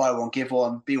Buy One Give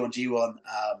One, B1G1,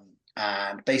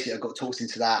 and basically I've got talks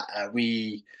into that.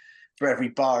 For every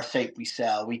bar of soap we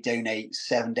sell, we donate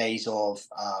 7 days of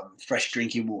fresh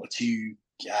drinking water to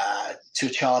a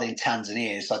child in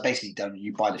Tanzania. It's like basically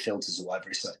you buy the filters or whatever.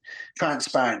 It's a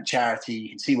transparent charity. You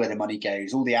can see where the money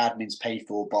goes. All the admin's paid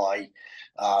for by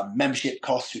membership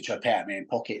costs, which I pay out of my own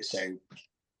pocket. So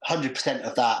 100%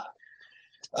 of that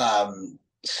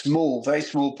very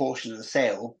small portion of the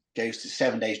sale goes to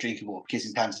 7 days drinking water for kids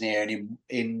in Tanzania.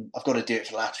 And I've got to do it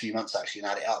for the last few months actually and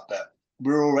add it up, but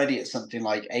we're already at something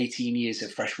like 18 years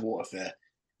of fresh water for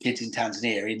kids in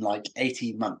Tanzania in like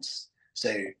 18 months.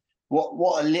 So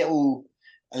what a little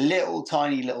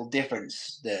tiny little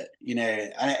difference that,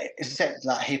 and it's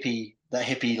that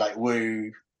hippie like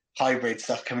woo hybrid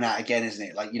stuff coming out again, isn't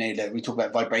it? Like, we talked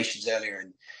about vibrations earlier,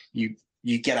 and you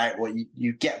get out what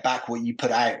you get back what you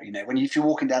put out. If you're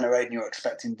walking down the road and you're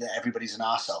expecting that everybody's an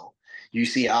arsehole, you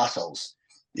see arseholes.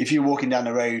 If you're walking down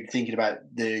the road thinking about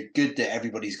the good that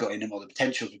everybody's got in them, or the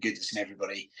potential for good that's in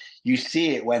everybody, you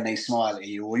see it when they smile at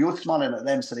you, or you're smiling at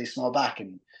them so they smile back.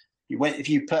 And if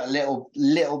you put a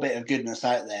little bit of goodness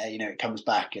out there, it comes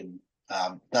back. And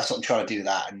that's what I'm trying to do with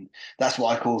that. And that's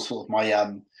what I call sort of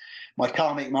my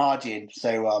karmic margin.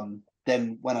 So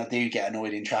then when I do get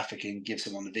annoyed in traffic and give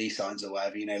someone the V signs or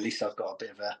whatever, at least I've got a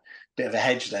bit of a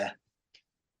hedge there.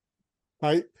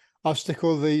 Right. I'll stick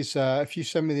all these. If you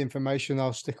send me the information,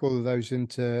 I'll stick all of those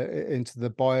into the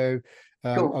bio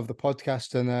Cool. of the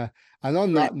podcast. And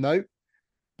on that note,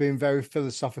 being very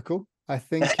philosophical, I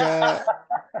think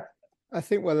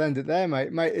we'll end it there,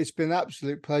 mate. Mate, it's been an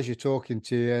absolute pleasure talking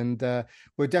to you, and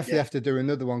we'll definitely have to do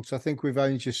another one, because I think we've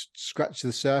only just scratched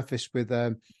the surface with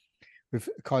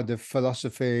kind of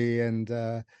philosophy and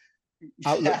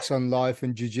outlooks on life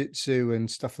and jiu-jitsu and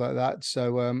stuff like that.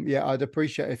 So yeah, I'd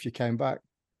appreciate if you came back.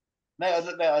 Mate,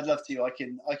 I'd love to. I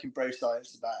can bro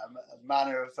science about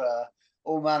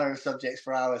all manner of subjects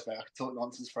for hours, mate. I can talk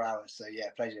nonsense for hours. So yeah,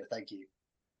 pleasure. Thank you.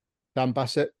 Dan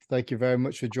Bassett, thank you very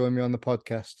much for joining me on the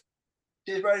podcast.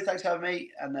 Cheers, bro. Thanks for having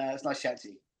me, and it's nice chatting to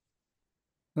you.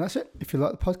 And that's it. If you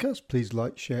like the podcast, please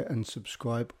like, share, and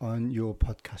subscribe on your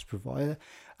podcast provider,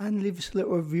 and leave us a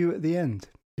little review at the end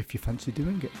if you fancy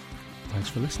doing it. Thanks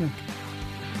for listening.